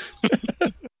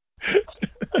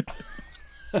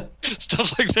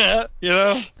 Stuff like that,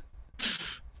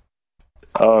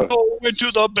 Go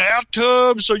into the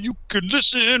bathtub so you can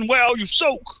listen while you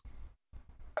soak.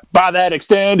 Buy that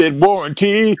extended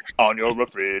warranty on your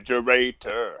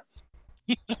refrigerator.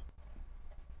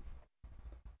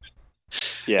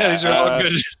 Yeah, these are all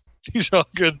good. These are all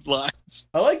good lines.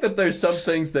 I like that there's some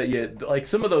things that you like.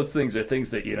 Some of those things are things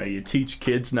that you teach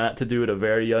kids not to do at a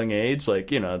very young age. Like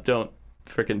don't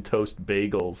frickin' toast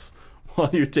bagels while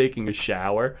you're taking a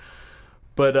shower.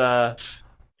 But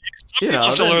you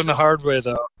have to learn the hard way,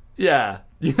 though. Yeah,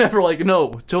 you never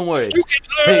no. Don't worry.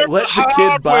 Hey, let the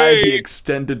kid buy the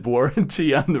extended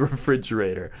warranty on the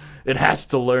refrigerator. It has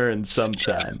to learn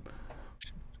sometime.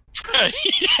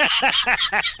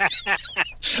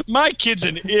 My kid's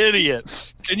an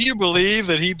idiot. Can you believe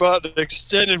that he bought an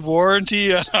extended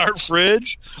warranty on our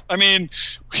fridge? I mean,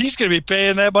 he's going to be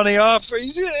paying that money off.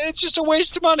 It's just a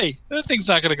waste of money. That thing's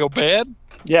not going to go bad.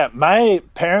 Yeah, my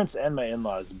parents and my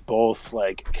in-laws both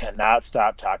cannot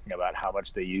stop talking about how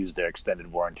much they use their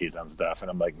extended warranties on stuff,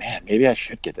 and I'm like, man, maybe I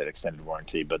should get that extended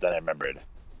warranty. But then I remembered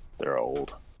they're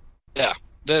old. Yeah.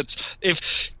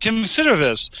 Consider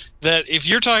this, that if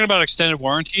you're talking about extended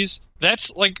warranties,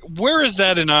 that's where is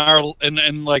that in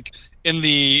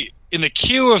the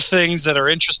queue of things that are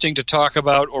interesting to talk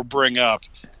about or bring up?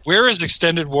 Where is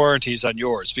extended warranties on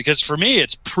yours? Because for me,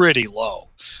 it's pretty low,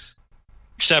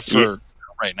 except for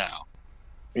right now.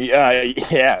 Yeah,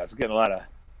 it's getting a lot of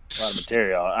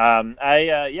material.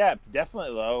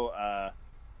 Definitely low.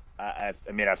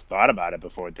 I've thought about it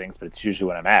before things, but it's usually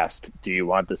when I'm asked, do you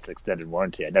want this extended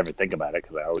warranty? I never think about it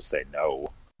because I always say no.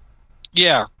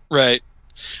 Yeah, right.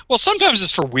 Well, sometimes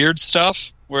it's for weird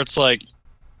stuff where it's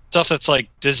stuff that's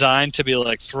designed to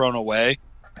be thrown away.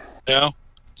 It's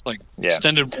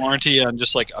extended warranty on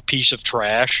just a piece of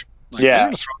trash. We're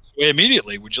going to throw this away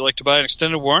immediately. Would you like to buy an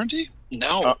extended warranty?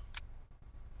 No.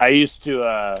 I used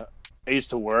to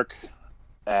work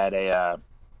at a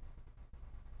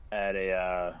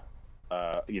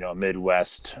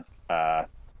Midwest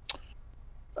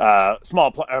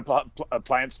small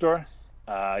appliance store.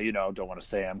 Don't want to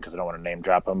say them because I don't want to name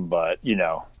drop them, but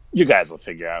you guys will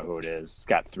figure out who it is. It's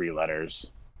got 3 letters,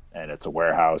 and it's a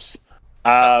warehouse.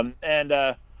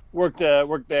 Worked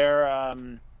there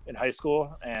in high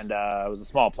school, and I was a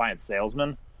small appliance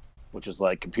salesman, which is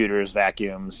computers,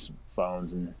 vacuums,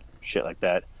 phones, and shit like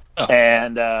that. Oh.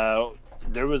 And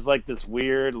there was this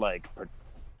weird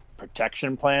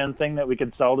protection plan thing that we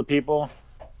could sell to people,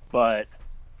 but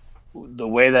the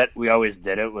way that we always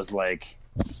did it was I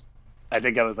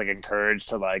think I was encouraged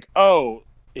to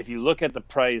if you look at the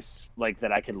price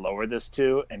that I could lower this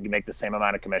to and make the same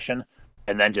amount of commission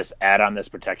and then just add on this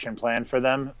protection plan for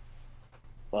them,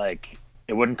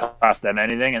 it wouldn't cost them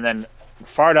anything. And then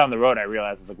far down the road I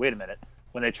realized, I was wait a minute,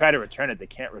 when they try to return it, they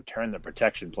can't return the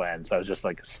protection plan. So I was just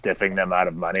stiffing them out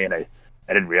of money, and I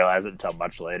didn't realize it until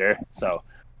much later. So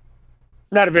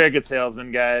not a very good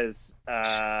salesman, guys.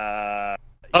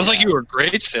 Sounds like you were a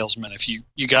great salesman if you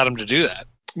got him to do that.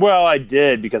 Well, I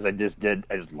did because I just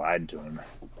lied to him.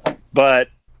 But,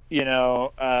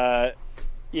 that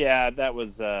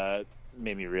was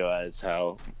made me realize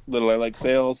how little I like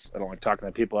sales. I don't like talking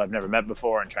to people I've never met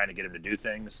before and trying to get them to do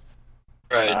things.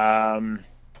 Right. I'm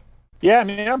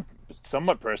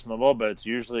somewhat personable, but it's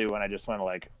usually when I just want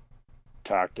to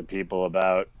talk to people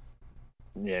about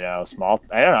small.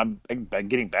 I don't know. I'm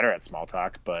getting better at small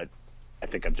talk, but I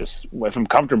think if I'm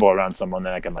comfortable around someone,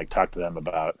 then I can talk to them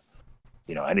about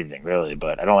anything really.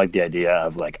 But I don't like the idea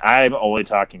of I'm only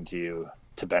talking to you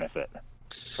to benefit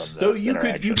from this. So you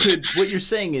could. What you're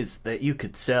saying is that you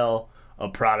could sell a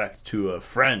product to a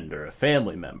friend or a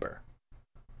family member.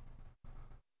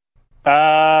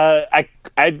 I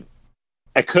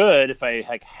could if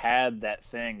I had that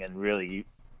thing and really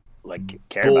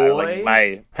care about it.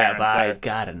 My have I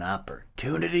got an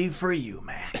opportunity for you,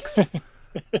 Max?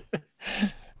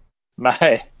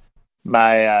 my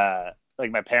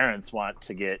parents want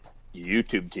to get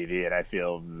YouTube TV, and I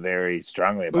feel very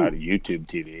strongly about YouTube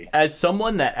TV. As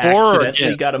someone that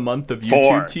accidentally got a month of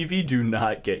YouTube TV, do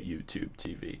not get YouTube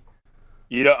TV.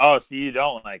 You don't. Oh, so you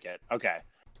don't like it? Okay.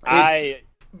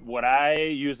 What I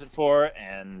use it for,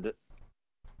 and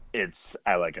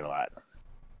I like it a lot.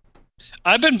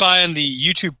 I've been buying the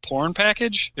YouTube porn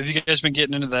package. Have you guys been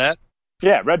getting into that?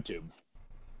 Yeah, RedTube.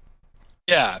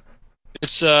 Yeah,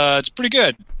 it's pretty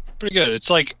good. Pretty good.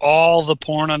 It's all the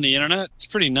porn on the internet. It's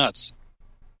pretty nuts.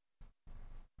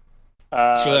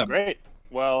 Great.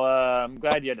 Well, I'm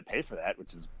glad you had to pay for that,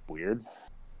 which is weird.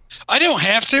 I don't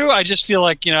have to. I just feel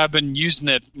I've been using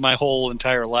it my whole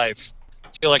entire life. I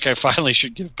feel I finally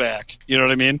should give back. You know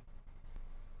what I mean?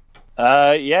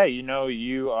 Yeah,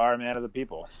 you are a man of the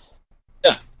people.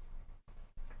 Yeah.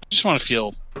 I just want to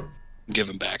feel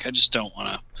giving back. I just don't want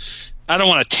to. I don't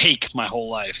want to take my whole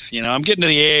life. I'm getting to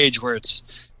the age where it's,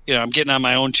 I'm getting on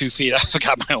my own 2 feet. I've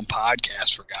got my own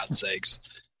podcast, for God's sakes,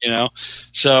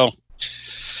 So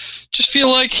just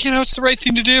feel like, it's the right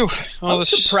thing to do. I'm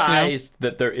surprised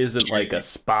that there isn't like a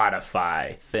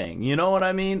Spotify thing. You know what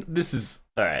I mean? This is,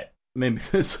 all right, maybe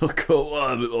this will go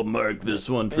on. We'll mark this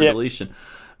one for deletion.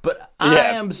 But I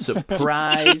am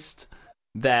surprised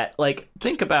that, like,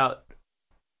 think about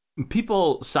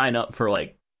people sign up for,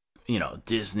 like,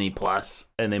 Disney Plus,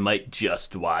 and they might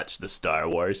just watch the Star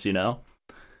Wars,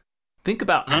 Think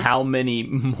about how many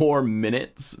more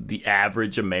minutes the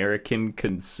average American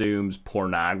consumes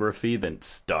pornography than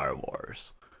Star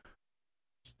Wars.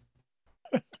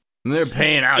 And they're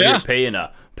paying out here, paying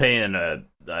an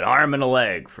arm and a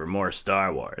leg for more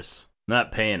Star Wars.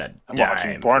 Not paying a I'm dime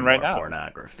watching porn for right more now.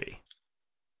 Pornography.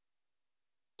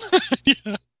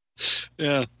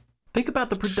 Yeah. Think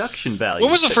about the production value.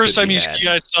 When was the first time you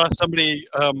guys saw somebody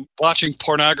watching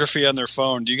pornography on their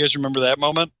phone? Do you guys remember that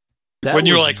moment? When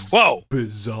you were like, whoa.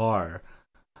 Bizarre.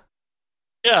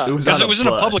 Yeah, because it was in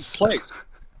a public place.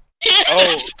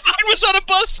 Yes! Mine was on a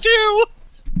bus, too!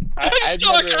 I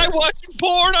saw a guy watching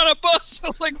porn on a bus. I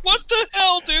was like, what the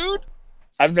hell, dude?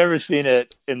 I've never seen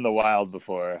it in the wild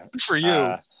before. Good for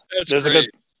you.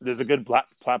 There's a good plot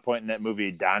point in that movie,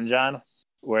 Don John,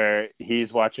 where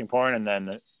he's watching porn, and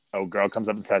then a girl comes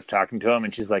up and starts talking to him,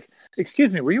 and she's like,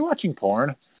 excuse me, were you watching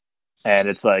porn? And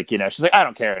it's like, she's like, I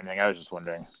don't care anything. I was just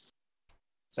wondering.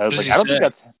 I was like, I don't think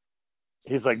that's...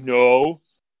 He's like, no.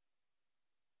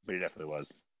 But he definitely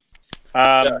was.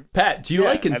 Pat, do you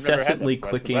like incessantly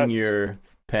clicking your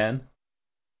pen?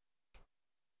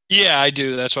 Yeah, I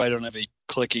do. That's why I don't have any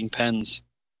clicking pens.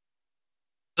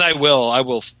 I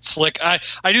will flick. I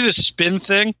do this spin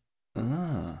thing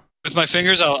with my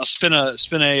fingers. I'll spin a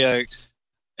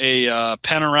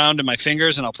pen around in my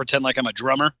fingers, and I'll pretend like I'm a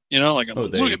drummer. Like I'm.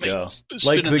 There you go.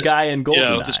 Like the guy in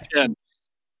GoldenEye.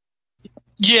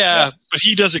 Yeah, but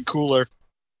he does it cooler.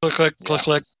 Click, click, click,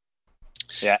 click.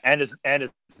 Yeah, and his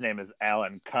name is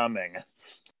Alan Cumming.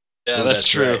 Yeah, that's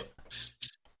true. Right.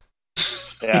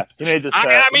 Yeah, he made this.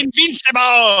 I'm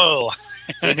invincible.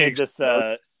 He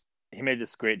made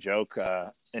this great joke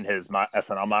in his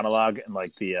SNL monologue in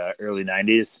like the early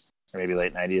 '90s or maybe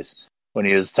late '90s when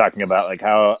he was talking about like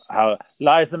how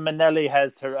Liza Minnelli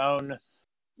has her own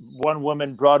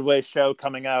one-woman Broadway show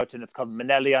coming out, and it's called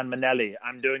Minnelli on Minnelli.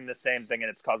 I'm doing the same thing, and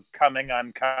it's called Coming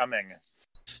on Coming.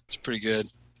 It's pretty good.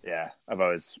 Yeah, I've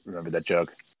always remembered that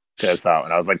joke. I saw it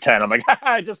when I was like 10. I'm like,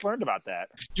 I just learned about that.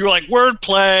 You were like,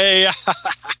 wordplay.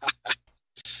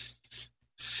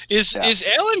 Is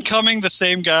Alan Cumming the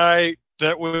same guy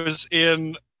that was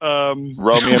in Romeo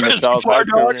and Michelle's High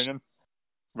School Reunion?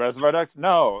 Reservoir Dogs?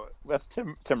 No, that's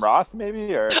Tim Roth,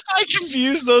 maybe. Or I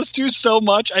confuse those two so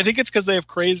much. I think it's because they have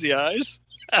crazy eyes.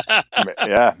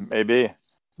 Yeah, maybe.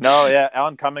 No, yeah,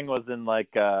 Alan Cumming was in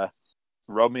like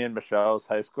Romeo and Michelle's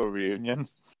High School Reunion.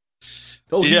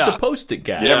 Oh, he's the Post-it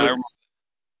guy. Yeah,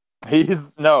 he's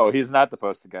not the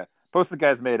Post-it guy. Post-it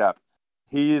guy's made up.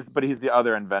 He's the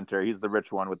other inventor. He's the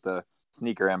rich one with the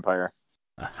sneaker empire.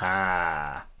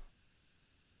 Aha.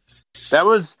 That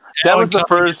was the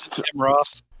first Tim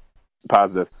Roth.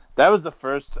 Positive. That was the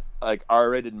first like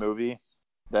R-rated movie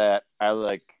that I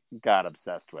like got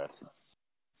obsessed with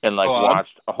and like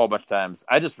watched a whole bunch of times.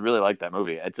 I just really liked that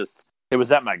movie. It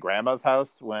was at my grandma's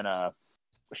house when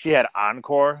she had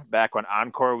Encore back when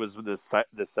Encore was this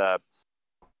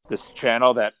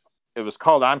channel that it was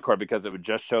called Encore because it would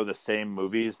just show the same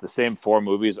 4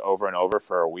 movies over and over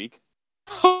for a week.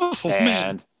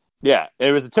 Man. Yeah,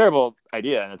 it was a terrible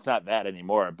idea, and it's not that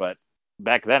anymore. But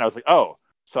back then, I was like, oh,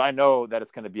 so I know that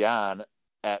it's going to be on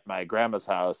at my grandma's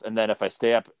house, and then if I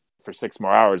stay up for 6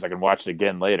 more hours, I can watch it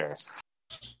again later.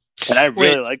 And I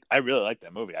really like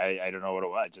that movie. I don't know what it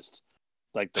was, just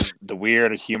like the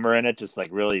weird humor in it, just like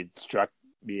really struck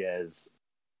me as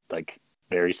like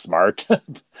very smart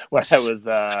when I was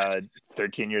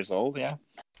 13 years old. Yeah.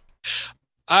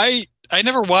 I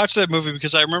never watched that movie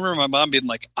because I remember my mom being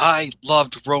like, I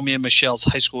loved Romeo and Michelle's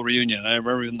High School Reunion. And I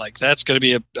remember being like, that's going to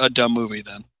be a dumb movie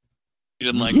then. You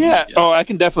didn't like it? Yeah. Oh, I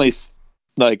can definitely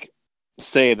like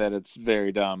say that it's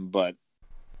very dumb, but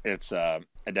it's I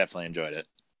definitely enjoyed it.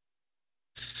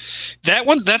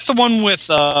 That's the one with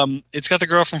it's got the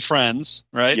girl from Friends,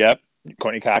 right? Yep.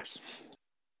 Courtney Cox.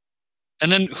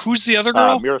 And then who's the other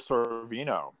girl? Mira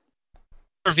Sorvino.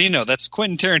 Sorvino. That's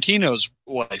Quentin Tarantino's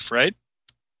wife, right?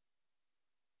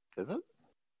 Is it?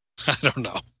 I don't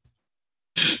know.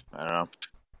 I don't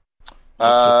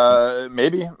know.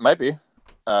 Maybe. Might be.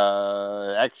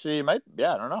 Actually, might.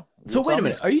 Yeah, I don't know. So wait a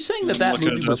minute. Are you saying that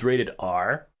movie was rated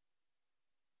R?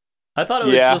 I thought it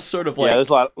was just sort of like... Yeah, there's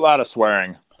a lot of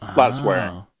swearing. A lot of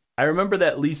swearing. I remember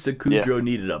that Lisa Kudrow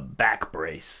needed a back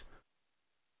brace.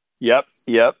 Yep.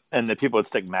 And the people would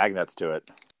stick magnets to it.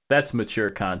 That's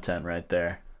mature content right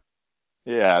there.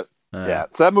 Yeah. So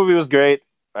that movie was great.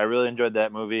 I really enjoyed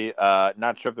that movie.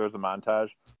 Not sure if there was a montage,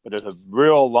 but there's a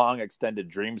real long extended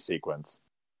dream sequence.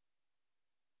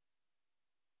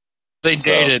 They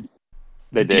dated.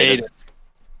 They dated.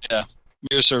 Yeah.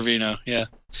 Mira Sorvino. Yeah.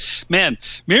 Man,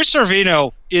 Mira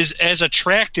Sorvino is as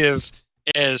attractive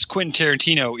as Quentin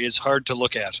Tarantino is hard to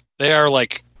look at. They are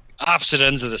like opposite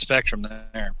ends of the spectrum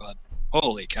there, but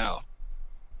holy cow.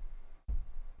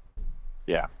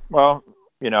 Yeah. Well,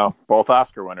 both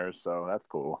Oscar winners, so that's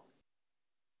cool.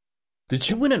 Did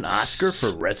you win an Oscar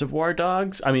for Reservoir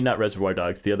Dogs? I mean, not Reservoir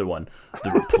Dogs, the other one. The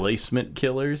Replacement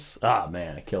Killers? Ah,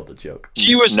 man, I killed a joke.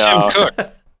 She was Tim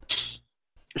Cook.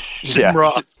 Tim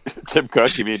Roth. Tim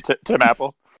Cook, you mean Tim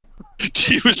Apple?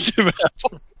 She was Tim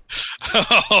Apple.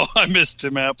 Oh, I missed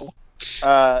Tim Apple.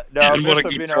 No,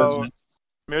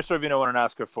 Mira Sorvino won an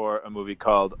Oscar for a movie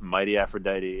called Mighty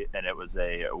Aphrodite, and it was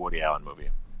a Woody Allen movie.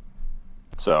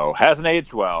 So, hasn't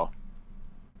aged well.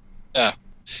 Yeah.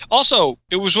 Also,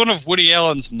 it was one of Woody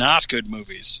Allen's not good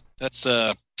movies. That's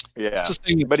the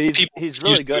thing. But he's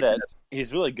really good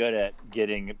at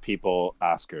getting people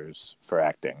Oscars for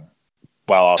acting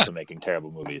while also making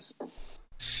terrible movies.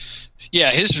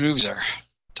 Yeah, his movies are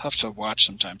tough to watch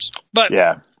sometimes. But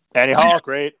yeah, Annie Hall,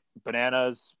 great.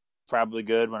 Bananas, probably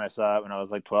good when I saw it when I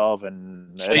was like 12,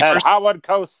 and it had Howard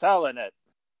Cosell in it.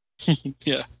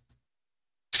 Yeah.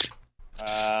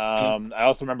 I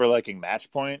also remember liking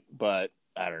Match Point, but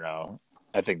I don't know.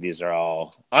 I think these are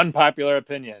all unpopular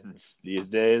opinions these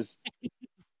days.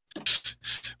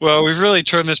 Well, we've really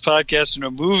turned this podcast into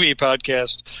a movie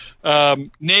podcast.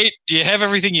 Nate, do you have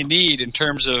everything you need in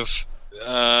terms of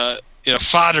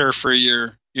fodder for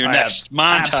your next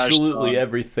montage? Absolutely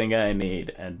everything I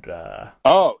need. And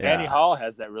Annie Hall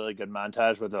has that really good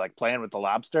montage where they're like playing with the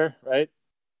lobster, right?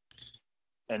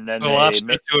 And then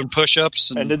doing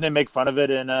push-ups, and then they make fun of it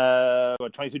in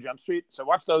 22 Jump Street. So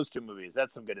watch those two movies.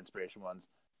 That's some good inspiration ones.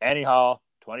 Annie Hall,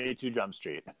 22 Jump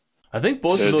Street. I think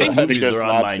both of those movies are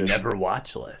on my never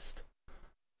watch list.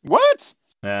 What?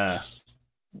 Yeah.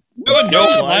 You have a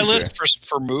no-fly list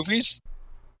for movies?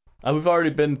 We've already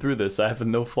been through this. I have a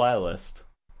no-fly list.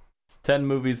 It's 10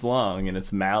 movies long, and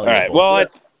it's malleable. All right. Well,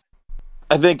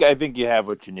 I think you have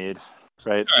what you need,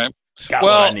 right? All right. Got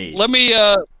what I need. Let me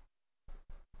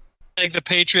thank the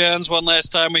Patreons one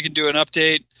last time. We can do an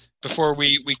update before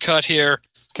we cut here.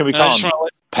 Can we call them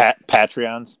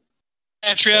Patreons?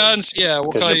 Patreons, yeah,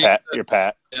 we'll call you. You're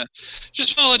Pat. Yeah,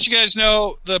 just want to let you guys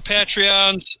know the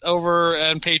Patreons over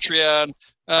on Patreon.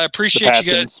 I appreciate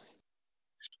you guys.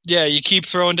 Yeah, you keep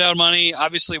throwing down money.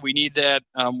 Obviously, we need that.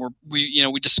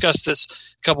 We discussed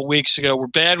this a couple weeks ago. We're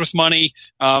bad with money,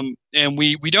 and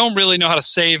we don't really know how to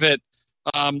save it.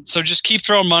 So just keep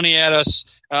throwing money at us.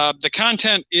 The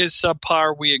content is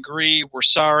subpar. We agree. We're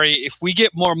sorry. If we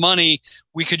get more money,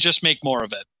 we could just make more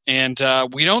of it. And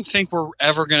we don't think we're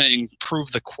ever going to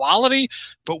improve the quality,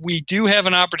 but we do have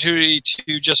an opportunity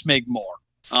to just make more.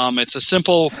 It's a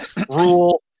simple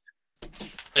rule.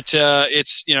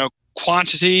 It's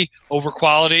quantity over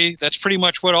quality. That's pretty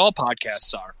much what all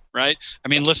podcasts are, right? I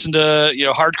mean, listen to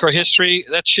Hardcore History.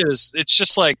 That shit it's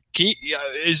just like,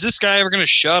 is this guy ever going to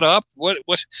shut up? What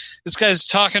this guy's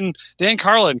talking? Dan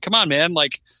Carlin, come on, man!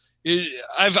 Like,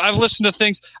 I've listened to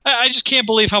things. I just can't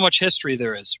believe how much history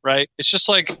there is, right? It's just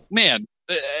like, man,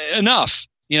 enough.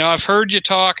 I've heard you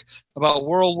talk about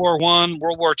World War I,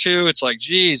 World War II. It's like,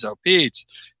 geez, oh, Pete,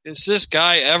 is this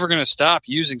guy ever going to stop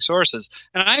using sources?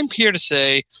 And I'm here to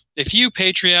say, if you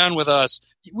Patreon with us,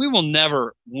 we will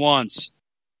never once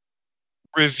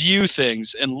review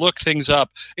things and look things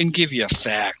up and give you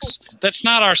facts. That's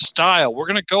not our style. We're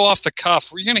going to go off the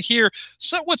cuff. We're going to hear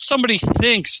what somebody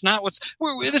thinks, not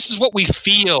this is what we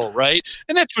feel, right?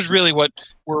 And that's really what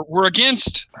we're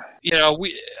against.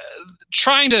 We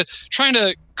trying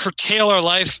to curtail our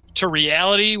life to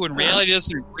reality when reality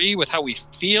doesn't agree with how we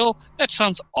feel. That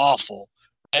sounds awful,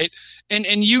 right?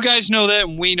 And you guys know that,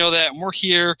 and we know that, and we're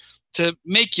here to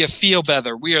make you feel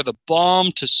better. We are the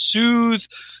balm to soothe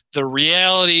the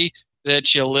reality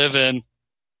that you live in.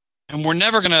 And we're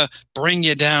never going to bring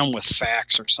you down with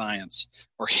facts or science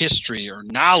or history or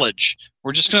knowledge.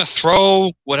 We're just going to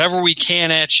throw whatever we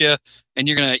can at you, and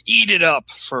you're going to eat it up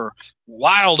for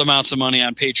wild amounts of money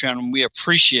on Patreon, and we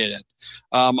appreciate it.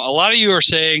 A lot of you are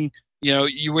saying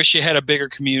you wish you had a bigger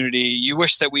community. You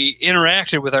wish that we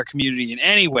interacted with our community in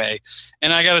any way.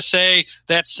 And I got to say,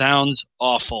 that sounds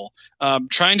awful.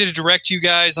 Trying to direct you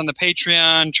guys on the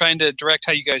Patreon, trying to direct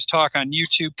how you guys talk on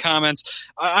YouTube comments.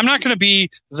 I'm not going to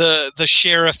be the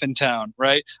sheriff in town,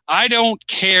 right? I don't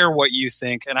care what you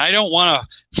think, and I don't want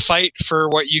to fight for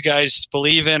what you guys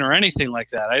believe in or anything like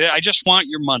that. I just want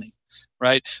your money,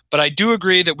 right? But I do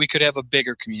agree that we could have a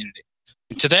bigger community.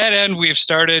 To that end, we've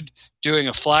started doing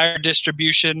a flyer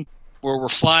distribution where we're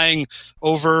flying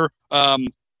over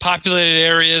populated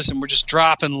areas and we're just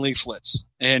dropping leaflets.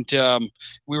 And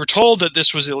we were told that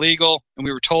this was illegal, and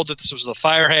we were told that this was a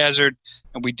fire hazard,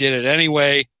 and we did it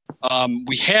anyway.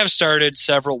 We have started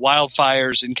several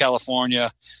wildfires in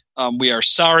California. We are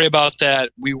sorry about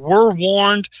that. We were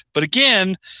warned, but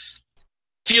again,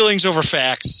 feelings over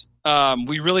facts.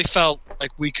 We really felt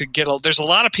like we could there's a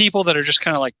lot of people that are just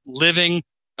kind of like living,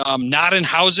 not in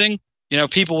housing,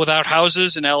 people without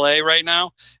houses in LA right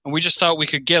now. And we just thought we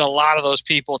could get a lot of those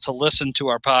people to listen to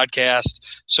our podcast.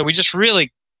 So we just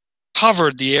really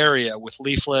covered the area with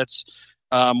leaflets.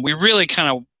 We really kind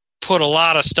of put a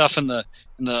lot of stuff in the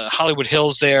Hollywood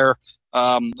Hills there.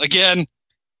 Again,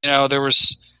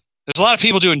 there's a lot of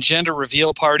people doing gender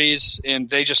reveal parties, and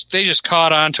they just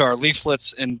caught on to our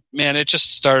leaflets, and man, it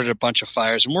just started a bunch of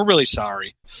fires, and we're really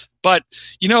sorry. But,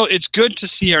 it's good to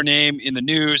see our name in the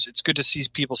news. It's good to see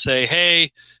people say,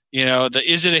 hey, the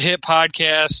Is It a Hit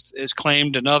podcast has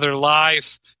claimed another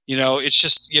life. It's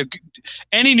just,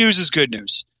 any news is good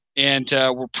news. And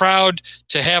we're proud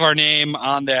to have our name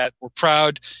on that. We're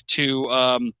proud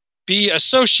to be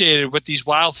associated with these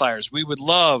wildfires. We would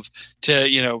love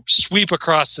to, sweep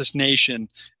across this nation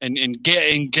and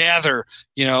gather,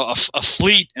 a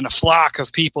fleet and a flock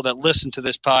of people that listen to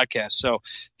this podcast. So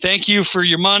thank you for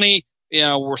your money.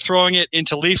 We're throwing it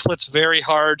into leaflets very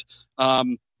hard.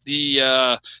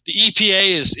 The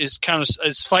EPA is kind of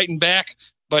is fighting back,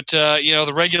 but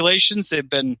the regulations, they've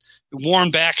been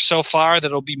worn back so far that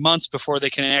it'll be months before they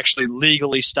can actually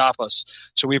legally stop us.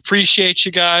 So we appreciate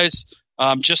you guys.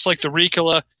 Just like the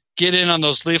Ricola, get in on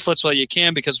those leaflets while you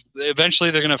can, because eventually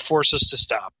they're going to force us to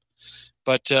stop.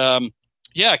 But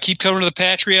keep coming to the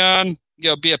Patreon.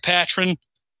 Be a patron.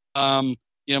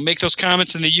 Make those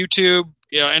comments in the YouTube.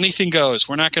 Anything goes.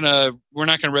 We're not gonna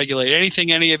regulate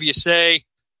anything any of you say.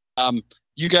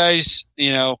 You guys,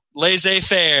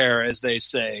 laissez-faire, as they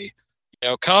say.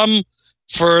 Come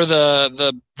for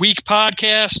the week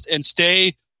podcast and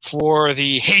stay for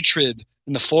the hatred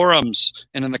in the forums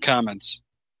and in the comments.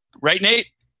 Right, Nate?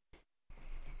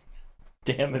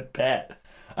 Damn it, Pat.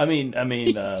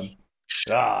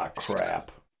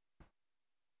 Crap.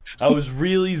 I was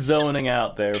really zoning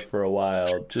out there for a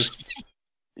while. Just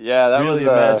that really was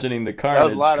imagining the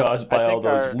carnage caused by all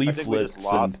those I think we leaflets. just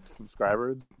lost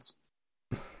subscribers.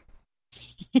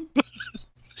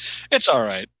 It's all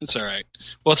right.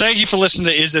 Well, thank you for listening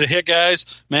to Is It a Hit, guys.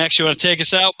 Max, you want to take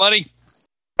us out, buddy?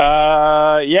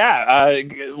 Well,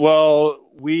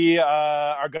 we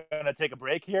are going to take a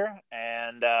break here,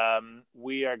 and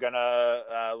we are going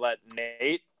to let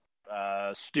Nate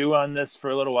stew on this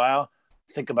for a little while.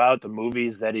 Think about the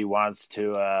movies that he wants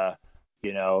to,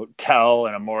 tell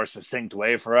in a more succinct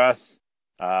way for us.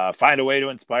 Find a way to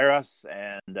inspire us,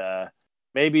 and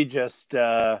maybe just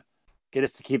get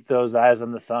us to keep those eyes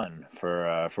on the sun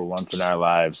for once in our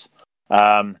lives.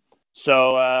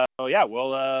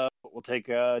 We'll take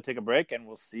a break, and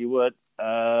we'll see what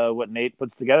Nate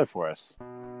puts together for us.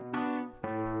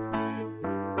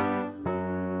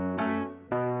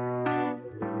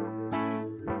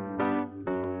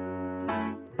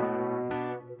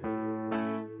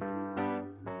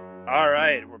 All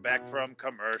right, we're back from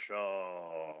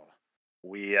commercial.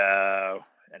 We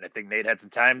and I think Nate had some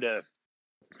time to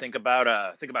think about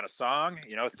a song,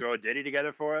 throw a ditty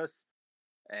together for us.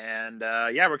 And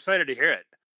we're excited to hear it.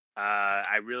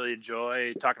 I really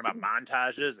enjoy talking about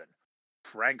montages and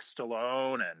Frank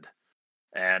Stallone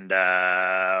and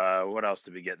what else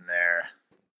did we get in there?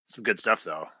 Some good stuff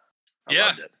though. I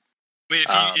loved it. I mean,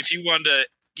 if you wanted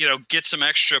to, get some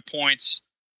extra points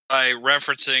by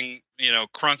referencing,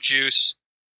 Crunk Juice,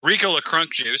 Ricola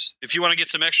Crunk Juice. If you want to get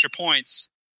some extra points,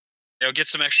 get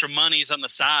some extra monies on the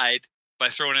side by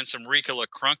throwing in some Ricola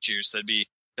Crunk Juice. That'd be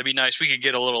nice. We could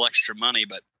get a little extra money,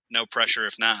 but no pressure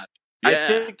if not. Yeah. I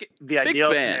think the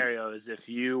ideal scenario is if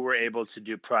you were able to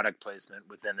do product placement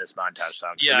within this montage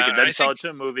song. So we could then sell it to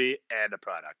a movie and a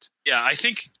product. Yeah, I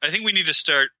think we need to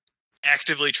start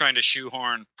actively trying to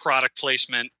shoehorn product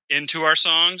placement into our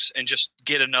songs and just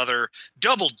get another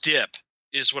double dip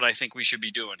is what I think we should be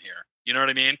doing here. You know what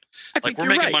I mean? Like we're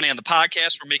making money on the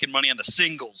podcast. We're making money on the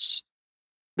singles.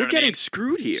 We're getting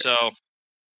screwed here. So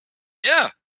Yeah.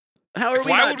 How are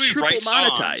we Why not would we triple write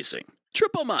songs? monetizing?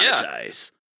 Triple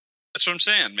monetize. That's what I'm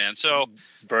saying, man. So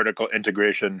Vertical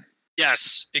integration.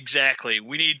 yes, exactly.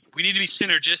 We need to be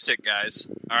synergistic, guys.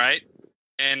 All right.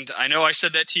 And I know I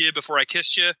said that to you before I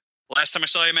kissed you last time I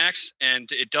saw you, Max, and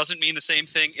it doesn't mean the same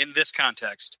thing in this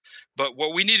context. But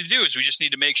what we need to do is we just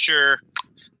need to make sure,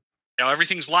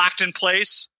 everything's locked in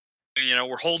place.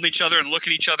 We're holding each other and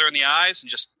looking each other in the eyes and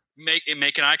just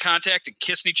making eye contact and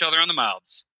kissing each other on the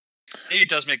mouths. Maybe it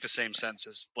does make the same sense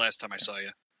as last time I saw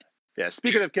you. Yeah,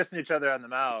 speaking of kissing each other on the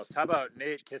mouth, how about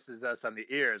Nate kisses us on the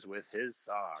ears with his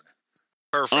song?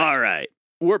 Perfect. All right.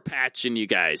 We're patching you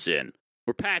guys in.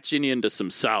 We're patching you into some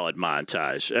solid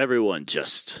montage. Everyone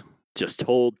just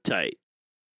hold tight.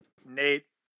 Nate,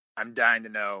 I'm dying to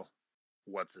know,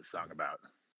 what's this song about?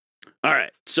 All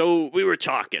right. So we were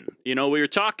talking. We were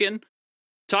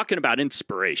talking about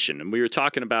inspiration, and we were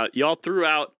talking about, y'all threw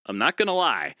out, I'm not going to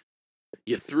lie,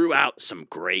 you threw out some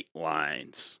great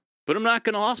lines. But I'm not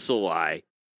going to also lie,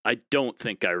 I don't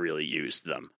think I really used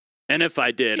them. And if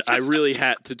I did, I really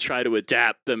had to try to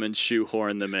adapt them and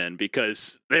shoehorn them in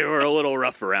because they were a little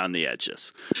rough around the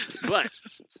edges. But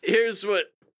here's what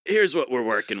we're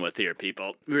working with here,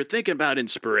 people. We were thinking about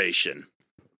inspiration.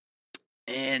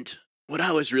 And what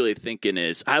I was really thinking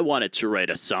is I wanted to write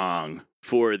a song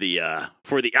for the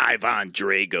Ivan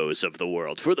Dragos of the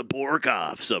world, for the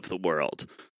Borgovs of the world.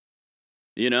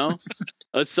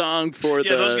 A song for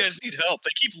those guys need help. They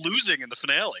keep losing in the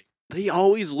finale. They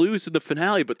always lose in the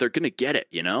finale, but they're going to get it,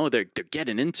 They're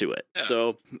getting into it. Yeah.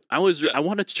 So I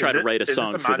wanted to try to write a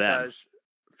song for them.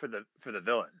 For the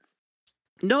villains?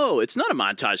 No, it's not a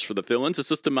montage for the villains. It's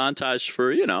just a montage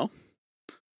for,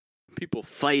 people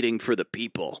fighting for the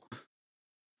people.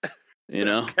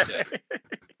 Okay.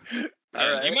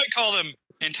 Right. You might call them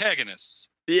antagonists.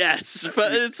 Yes,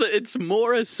 but it's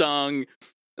more a song.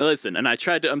 Listen, and I'm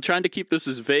trying to keep this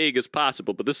as vague as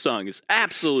possible, but this song is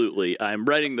I'm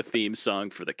writing the theme song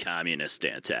for the communist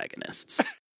antagonists.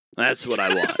 That's what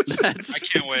I want. That's I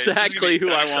can't wait. Exactly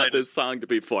who I want this song to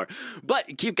be for.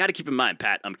 But you've got to keep in mind,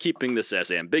 Pat, I'm keeping this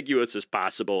as ambiguous as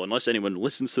possible. Unless anyone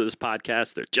listens to this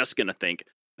podcast, they're just going to think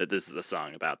that this is a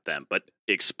song about them. But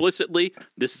explicitly,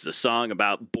 this is a song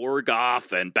about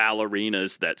Borgoff and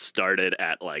ballerinas that started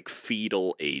at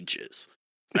fetal ages.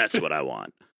 That's what I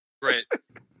want. Right.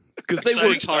 Because they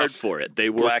worked hard for it. They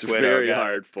worked very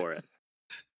hard for it.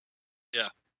 Yeah.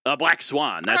 Black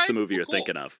Swan. That's the movie you're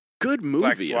thinking of. Good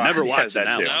movie. I'll never watch it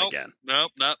now again. No,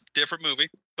 not different movie.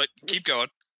 But keep going.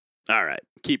 All right.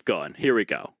 Keep going. Here we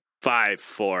go. 5,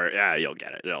 4. Yeah, you'll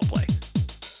get it. It'll play.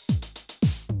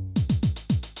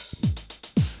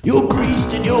 You're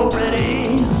greased and you're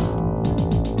ready.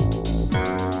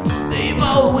 They've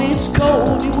always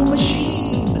called you a machine.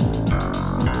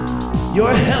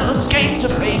 Your hellscape to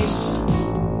face.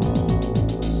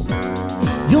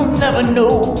 You'll never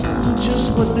know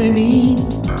just what they mean.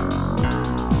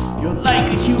 You're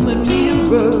like a human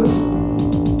mirror,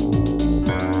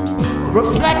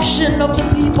 reflection of the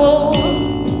people.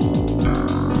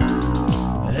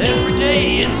 Every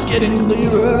day it's getting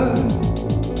clearer.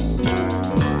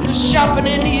 You're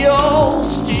sharpening your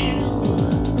steel.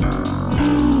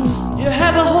 You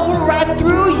have a hole right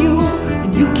through you,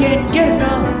 and you can't get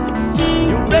enough.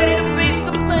 You're ready to face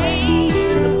the flames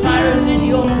and the fires in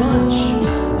your punch.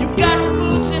 You've got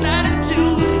boots and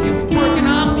attitude. You're working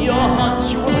on your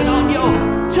hunch. You're working on your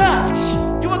touch.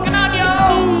 You're working on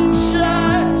your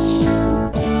touch.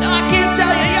 Now I can't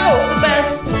tell you you're the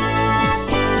best.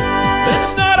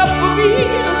 It's not up for me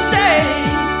to say.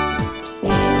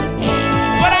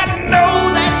 But I know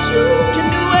that you can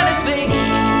do anything,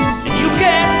 and you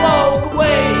can't walk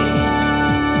away.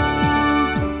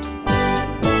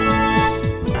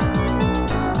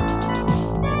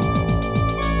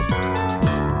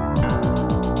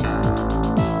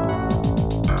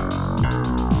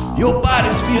 Your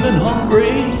body's feeling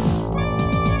hungry.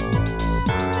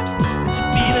 It's a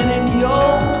feeling in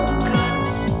your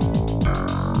guts.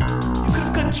 You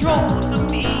could control the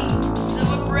means of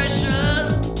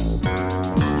oppression.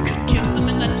 You could kick them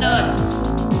in the nuts.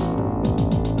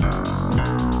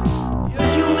 Your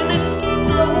human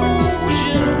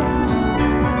explosion,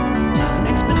 an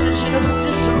exposition of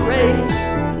disarray.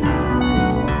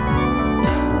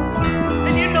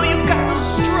 And you know you've got the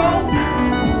stroke.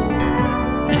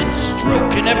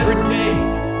 Stroking every day.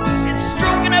 It's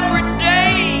stroking every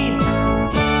day.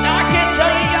 Now I can't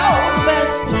tell you you're the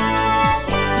best.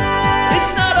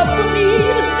 It's not up for me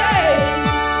to say.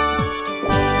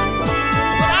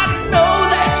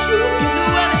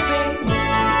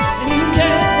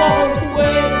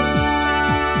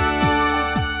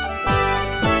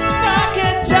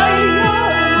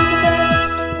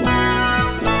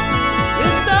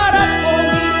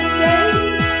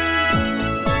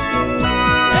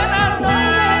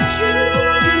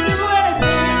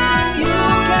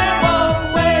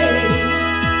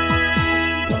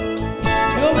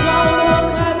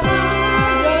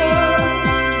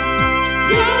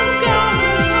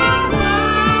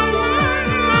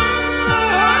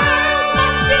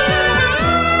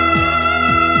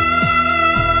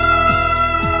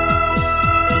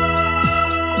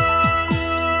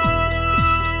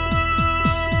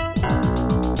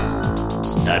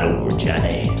 It's not over,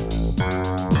 Johnny.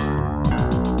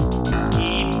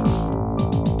 Keep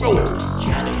rolling,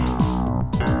 Johnny.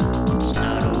 It's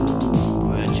not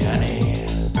over, Johnny.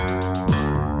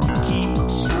 Keep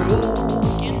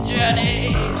stroking,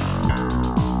 Johnny. It's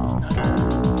not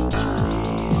over,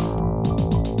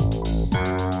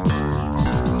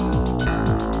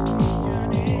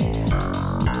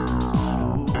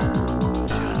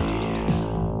 Johnny.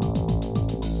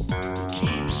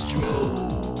 Keep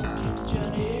stroking,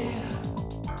 Johnny.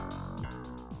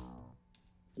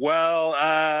 Well,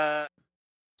 I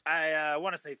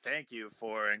want to say thank you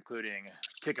for including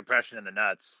Kick Oppression in the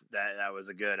Nuts. That was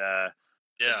a good,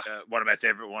 one of my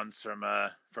favorite ones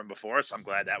from before. So I'm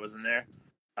glad that was in there.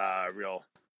 Real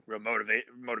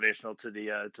motivational to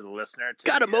the listener.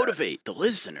 Gotta motivate the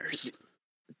listeners.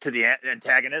 To the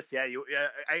antagonist. Yeah, you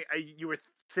were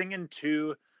singing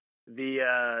to the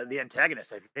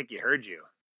antagonist. I think he heard you,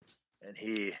 and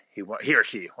he or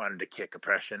she wanted to kick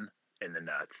Oppression in the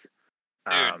nuts.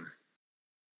 Dude.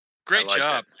 Great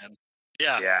job, man.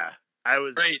 Yeah. I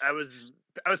was Great. I was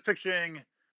picturing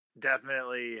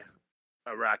definitely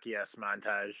a Rocky-esque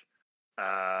montage.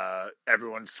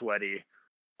 Everyone's sweaty.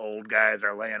 Old guys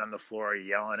are laying on the floor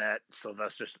yelling at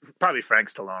Sylvester, probably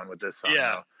Frank Stallone with this song.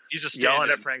 Yeah, though. he's a Yelling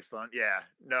stand-in. at Frank Stallone. Yeah.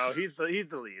 No, he's the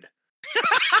lead.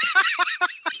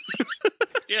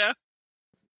 Yeah.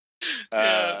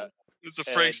 It's a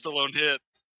Frank Stallone hit.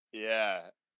 Yeah.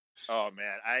 Oh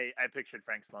man, I pictured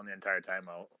Frank Stallone the entire time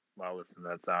while listening to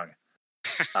that song.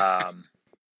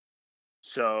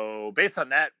 So based on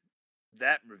that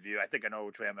review, I think I know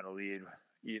which way I'm going to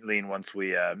lean once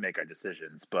we make our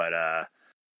decisions. But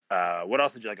what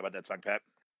else did you like about that song, Pat?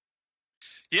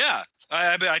 Yeah,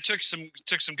 I took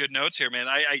some good notes here, man.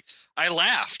 I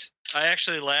laughed. I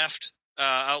actually laughed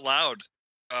out loud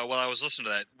while I was listening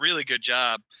to that. Really good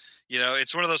job. You know,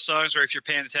 it's one of those songs where if you're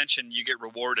paying attention, you get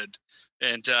rewarded,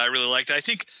 and I really liked it. I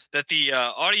think that the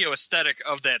audio aesthetic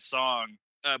of that song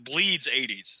bleeds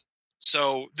 80s.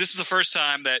 So this is the first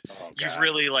time that you've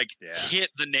really hit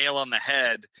the nail on the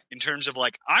head in terms of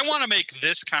like, I want to make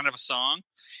this kind of a song.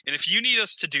 And if you need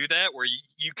us to do that, where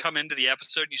you come into the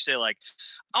episode and you say like,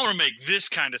 I want to make this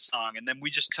kind of song. And then we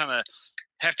just kind of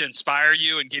have to inspire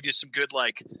you and give you some good,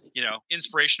 like, you know,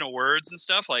 inspirational words and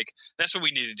stuff. Like that's what we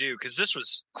need to do. Cause this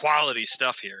was quality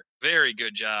stuff here. Very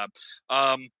good job.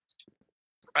 I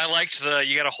liked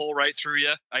you got a hole right through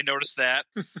you. I noticed that.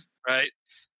 Right.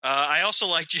 I also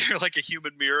liked you're like a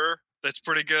human mirror. That's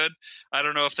pretty good. I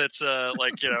don't know if that's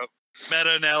like, you know,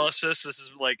 meta-analysis. This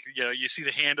is like, you know, you see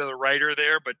the hand of the writer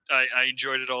there, but I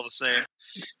enjoyed it all the same.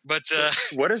 But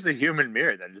what is a human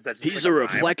mirror then? Is that just he's like a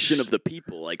reflection of the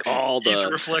people, like all he's a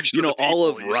the, reflection you know, of the all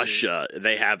people, of you Russia.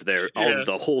 They have their, all of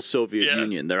the whole Soviet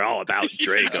Union. They're all about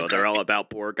Drago. They're all about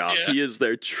Borgov. Yeah. He is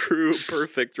their true,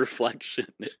 perfect reflection,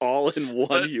 all in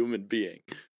one human being.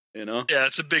 You know? Yeah,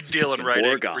 it's a big deal in writing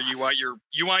Borgov. where you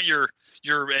want your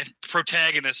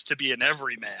protagonist to be an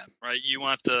everyman, right? You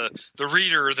want the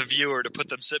reader or the viewer to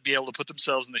be able to put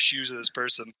themselves in the shoes of this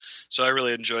person. So I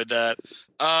really enjoyed that.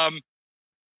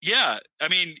 Yeah, I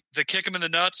mean, the kick him in the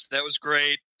nuts, that was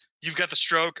great. You've got the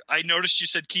stroke. I noticed you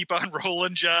said keep on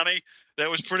rolling, Johnny. That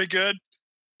was pretty good.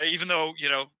 Even though, you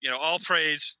know, all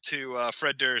praise to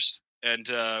Fred Durst, and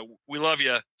we love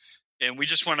you, and we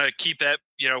just want to keep that,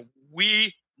 you know,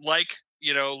 we like,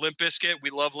 you know, Limp Bizkit. We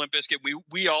love Limp Bizkit.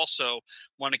 We also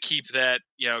want to keep that,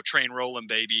 you know, train rolling,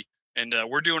 baby. And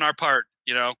we're doing our part.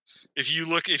 You know, if you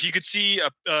could see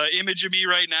a image of me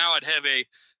right now, I'd have a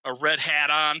red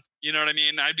hat on. You know what I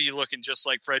mean? I'd be looking just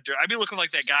like Fred Durst. I'd be looking like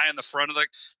that guy in the front of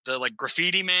the like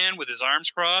graffiti man with his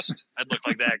arms crossed. I'd look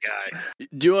like that guy.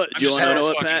 Do you want to know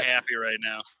what, fucking Pat? happy right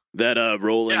now. That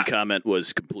rolling comment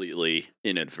was completely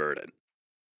inadvertent.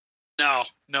 No,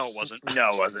 it wasn't. No,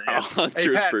 it wasn't. Yeah. 100%. Hey,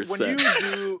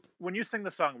 Pat, when you sing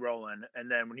the song "Rollin'," and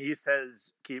then when he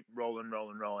says "keep rolling,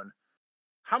 rolling, rolling,"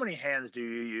 how many hands do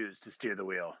you use to steer the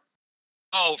wheel?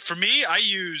 Oh, for me, I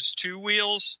use 2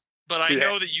 wheels, but I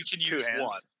know that you can use hands?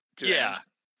 one. Two Yeah. hands?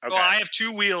 Okay. Well, I have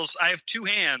 2 wheels. I have 2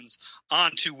 hands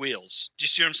on 2 wheels. Do you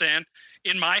see what I'm saying?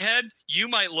 In my head, you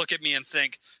might look at me and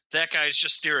think that guy's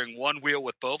just steering one wheel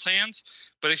with both hands.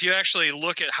 But if you actually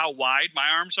look at how wide my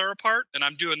arms are apart, and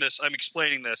I'm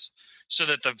explaining this so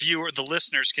that the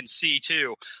listeners can see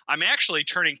too, I'm actually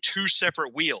turning 2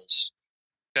 separate wheels.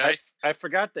 Okay. I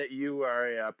forgot that you are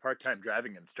a part-time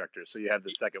driving instructor, so you have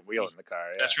the second wheel in the car.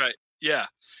 Yeah. That's right. Yeah,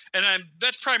 and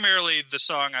that's primarily the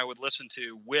song I would listen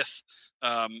to with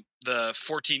the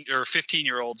 14 or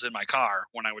 15-year-olds in my car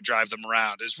when I would drive them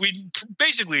around. Is we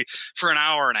basically for an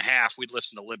hour and a half we'd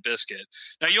listen to Limp Bizkit.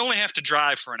 Now you only have to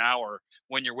drive for an hour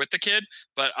when you're with the kid,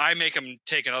 but I make them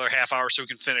take another half hour so we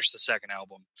can finish the second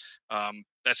album.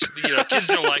 That's kids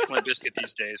don't like Limp Bizkit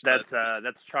these days. That's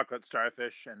chocolate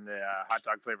starfish and the hot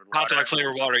dog flavored water. Hot dog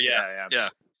flavored water, yeah.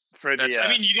 For the, I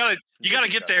mean, you gotta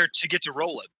get there to get to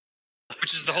roll it,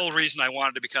 which is the whole reason I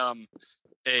wanted to become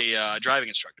a driving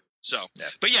instructor. So,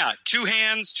 but yeah, 2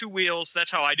 hands, 2 wheels. That's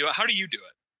how I do it. How do you do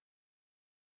it?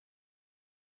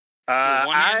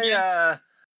 I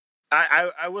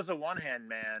was a one hand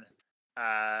man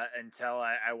until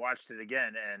I watched it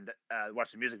again and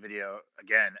watched the music video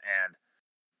again. And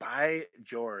by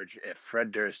George, if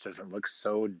Fred Durst doesn't look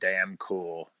so damn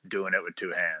cool doing it with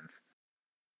 2 hands.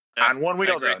 On one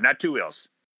wheel, though, not 2 wheels.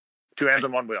 2 hands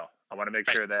on one wheel. I want to make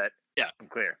sure that I'm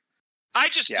clear. I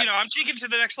just, I'm taking it to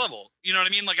the next level. You know what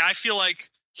I mean? Like, I feel like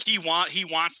he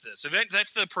wants this.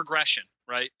 That's the progression,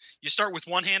 right? You start with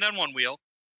 1 hand on one wheel,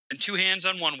 and 2 hands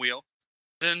on one wheel,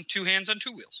 then 2 hands on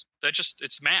 2 wheels.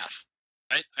 It's math,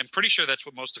 right? I'm pretty sure that's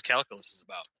what most of calculus is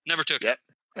about. Never took it.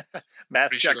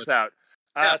 Math checks out.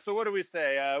 So what do we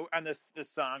say on this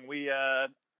song?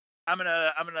 I'm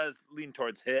gonna lean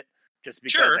towards hit just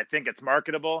because I think it's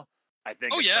marketable. I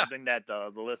think it's something that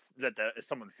if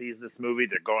someone sees this movie,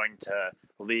 they're going to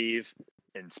leave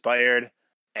inspired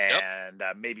and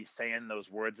maybe saying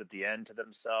those words at the end to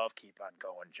themselves. Keep on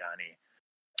going, Johnny.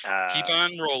 Keep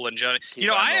on rolling, Johnny.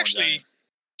 I actually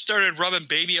started rubbing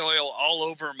baby oil all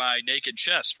over my naked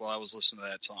chest while I was listening to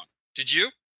that song. Did you?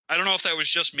 I don't know if that was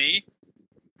just me,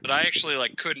 but I actually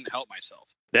couldn't help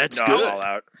myself. That's good. All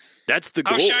out. That's the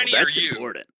goal. How shiny That's are you?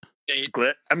 important.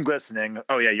 I'm glistening.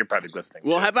 Oh yeah, you're probably glistening.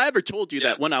 Well, too. have I ever told you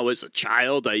that when I was a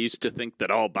child, I used to think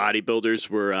that all bodybuilders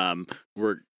were.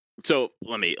 So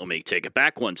let me take it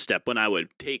back one step. When I would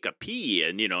take a pee,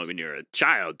 and when you're a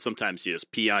child, sometimes you just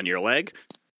pee on your leg.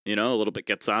 A little bit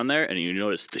gets on there, and you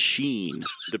notice the sheen,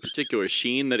 the particular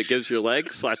sheen that it gives your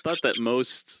leg. So I thought that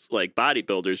most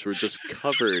bodybuilders were just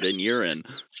covered in urine.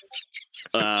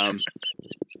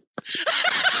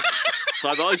 So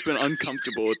I've always been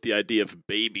uncomfortable with the idea of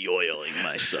baby oiling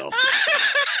myself.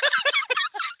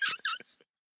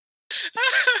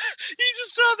 You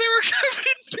just thought they were covered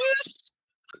in piss?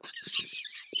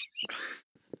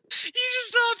 You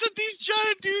just thought that these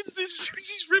giant dudes, these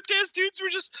ripped-ass dudes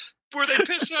were they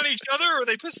pissing on each other or were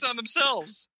they pissing on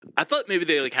themselves? I thought maybe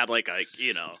they had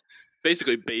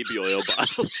basically baby oil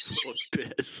bottles full of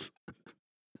piss.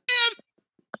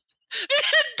 They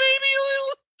had baby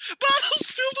oil bottles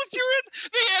filled with urine.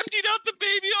 They emptied out the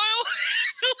baby oil,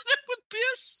 filled it with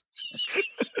piss.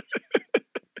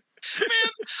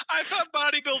 Man, I thought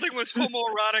bodybuilding was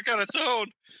homoerotic on its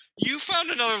own. You found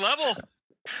another level.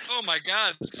 Oh my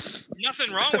God,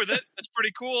 nothing wrong with it. That's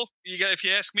pretty cool. If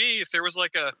you ask me, if there was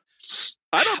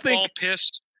I don't think all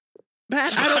pissed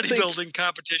Matt, bodybuilding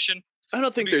competition. I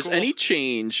don't think there's any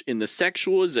change in the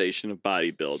sexualization of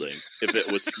bodybuilding if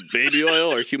it was baby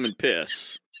oil or human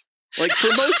piss. For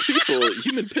most people,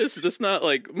 human piss, that's not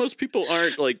most people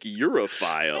aren't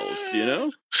urophiles,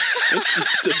 It's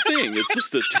just a thing. It's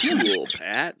just a tool,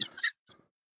 Pat.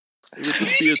 It would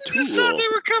just be a tool. You just thought they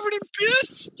were covered in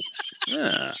piss?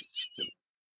 Yeah.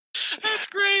 That's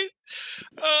great.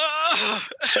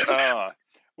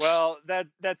 Well,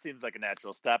 that seems like a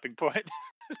natural stopping point.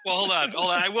 Well, hold on.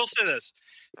 I will say this.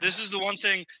 This is the one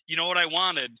thing, what I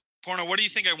wanted? Porno, what do you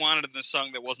think I wanted in this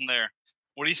song that wasn't there?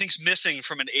 What do you think's missing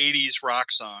from an 80s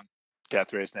rock song?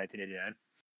 Death Race 1989.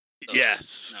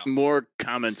 Yes. No. More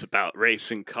comments about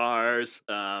racing cars.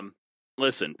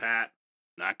 Listen, Pat,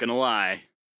 not going to lie.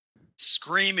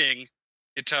 Screaming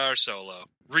guitar solo.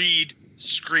 Reed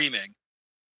screaming.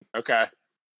 Okay.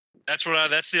 That's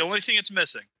the only thing it's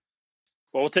missing.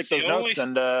 Well, we'll take those notes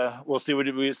and we'll see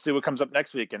what comes up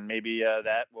next week, and maybe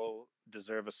that will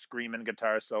deserve a screaming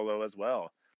guitar solo as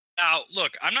well. Now,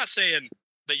 look, I'm not saying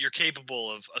that you're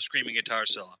capable of a screaming guitar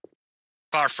solo.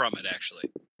 Far from it, actually.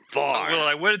 Far. What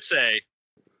I would say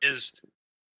is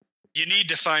you need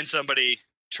to find somebody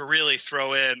to really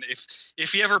throw in.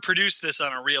 If you ever produce this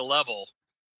on a real level,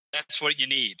 that's what you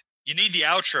need. You need the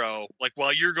outro,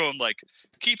 while you're going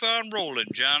keep on rolling,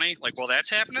 Johnny. While that's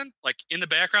happening, in the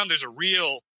background, there's a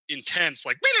real intense,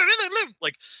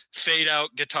 fade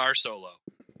out guitar solo.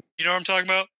 You know what I'm talking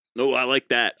about? Oh, I like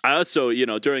that. I also,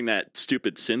 during that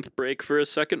stupid synth break for a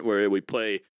second where we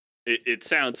play, it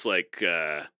sounds like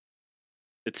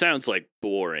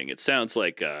boring. It sounds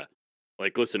like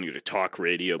listening to talk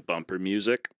radio bumper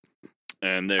music.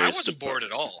 And I wasn't bored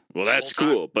at all. Well, the that's whole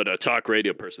time. cool. But a talk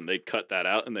radio person, they cut that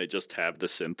out and they just have the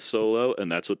synth solo,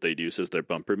 and that's what they'd use as their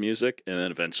bumper music. And then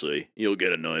eventually you'll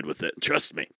get annoyed with it.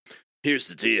 Trust me. Here's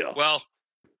the deal. Well,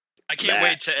 I can't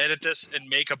wait to edit this and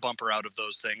make a bumper out of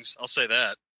those things. I'll say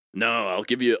that. No, I'll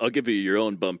give you your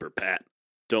own bumper, Pat.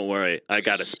 Don't worry. I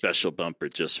got a special bumper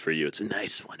just for you. It's a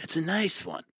nice one. It's a nice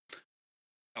one.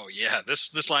 Oh yeah,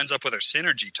 this lines up with our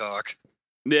synergy talk.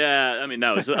 Yeah, I mean,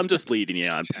 no, I'm just leading you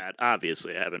on, Pat.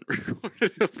 Obviously, I haven't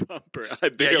recorded a bumper. I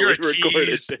barely you're a recorded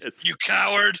tease, this. you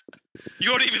coward!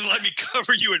 You won't even let me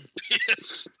cover you in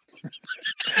piss.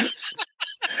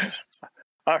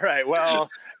 All right.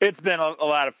 Well, it's been a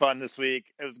lot of fun this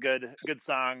week. It was good. Good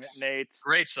song, Nate.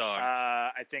 Great song.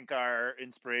 I think our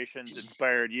inspirations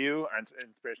inspired you. Our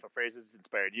inspirational phrases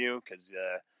inspired you because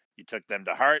you took them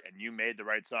to heart and you made the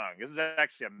right song. This is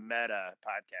actually a meta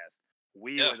podcast.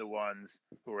 We were the ones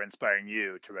who were inspiring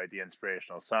you to write the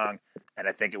inspirational song, and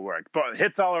I think it worked. But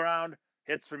hits all around.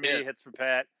 Hits for me, hits for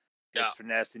Pat, hits for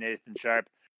Nasty Nathan Sharp.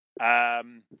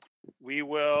 We'll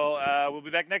be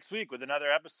back next week with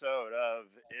another episode of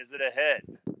Is It a Hit?